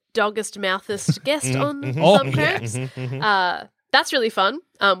 The doggest mouthest guest on Oh, Thumbcramps. That's really fun.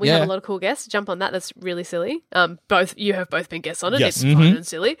 We Yeah. have a lot of cool guests. Jump on that. That's really silly. You have both been guests on it. Yes. It's fun and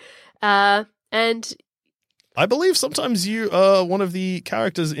silly. And I believe sometimes you are one of the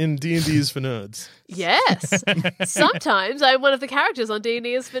characters in D&D's for Nerds. yes, sometimes I'm one of the characters on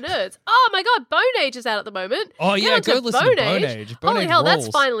D&D is for Nerds. Oh my god, Bone Age is out at the moment. Oh, Get yeah, onto go listen to Bone Age. Bone Holy Age hell, that's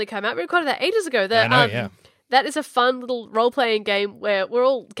rules. finally come out. We recorded that ages ago. Yeah, I know, yeah. That is a fun little role-playing game where we're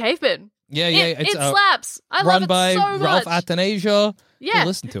all cavemen. Yeah, It it's slaps. I love run it by so Ralph much. Athanasia. Yeah. Go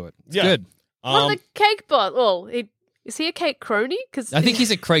listen to it. It's Yeah. good. One of the cake bot. Well, is he a cake crony? Because I think he's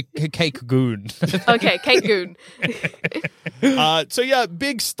a cake goon. okay, cake goon. So yeah,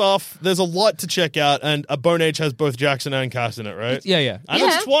 big stuff. There's a lot to check out, and Bone Age has both Jackson and Cass in it, right? yeah. And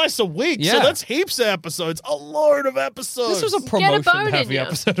Yeah. it's twice a week, so Yeah. that's heaps of episodes. A load of episodes. This was a bone promotion-heavy in ya.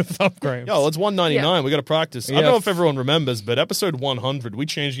 episode of Thumbcramps. Yo, it's 199. We got to practice. I don't Yeah. know if everyone remembers, but episode 100, we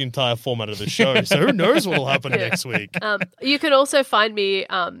changed the entire format of the show. So who knows what'll happen next week? You can also find me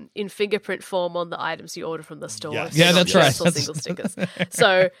in fingerprint form on the items you order from the store. Yes. Yeah, Not that's just right. for single stickers.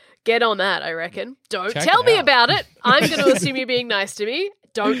 So get on that, I reckon. Don't Check tell it me out. about it. I'm going to assume you're being nice to me.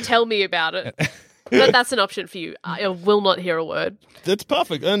 Don't tell me about it. But that's an option for you. I will not hear a word. That's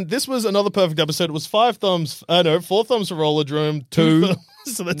perfect. And this was another perfect episode. It was 4 thumbs for Rollerdrome, 2 thumbs,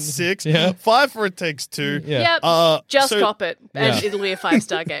 so that's 6. Yeah. 5 for It Takes 2. Yeah. Yep. Just so- cop it, and Yeah. it'll be a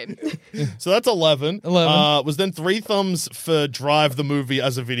 5-star game. So that's 11. 11. Was then 3 thumbs for Drive the movie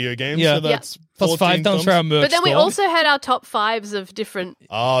as a video game. Yeah. So that's Plus 14 5 thumbs for our merch But then we store. also had our top 5s of different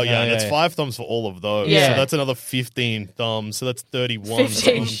Oh, yeah, and yeah, it's yeah. 5 thumbs for all of those. Yeah. So that's another 15 thumbs. So that's 31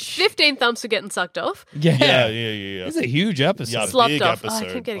 15, thumbs. 15 thumbs for getting sucked off. Yeah. It's a huge episode. Yeah. Slopped big off. Oh, I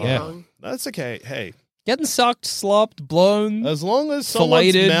episode. keep getting Yeah. it wrong. That's okay. Hey, Getting sucked, slopped, blown, as long as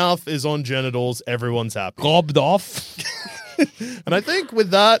someone's Filleted. mouth is on genitals, everyone's happy. gobbed off. And I think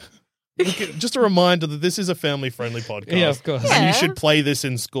with that, just a reminder that this is a family-friendly podcast. Yeah, of course. And Yeah. you should play this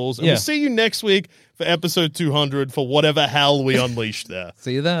in schools. And Yeah. we'll see you next week for episode 200 for whatever hell we unleashed there.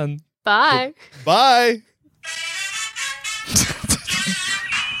 See you then. Bye. Bye.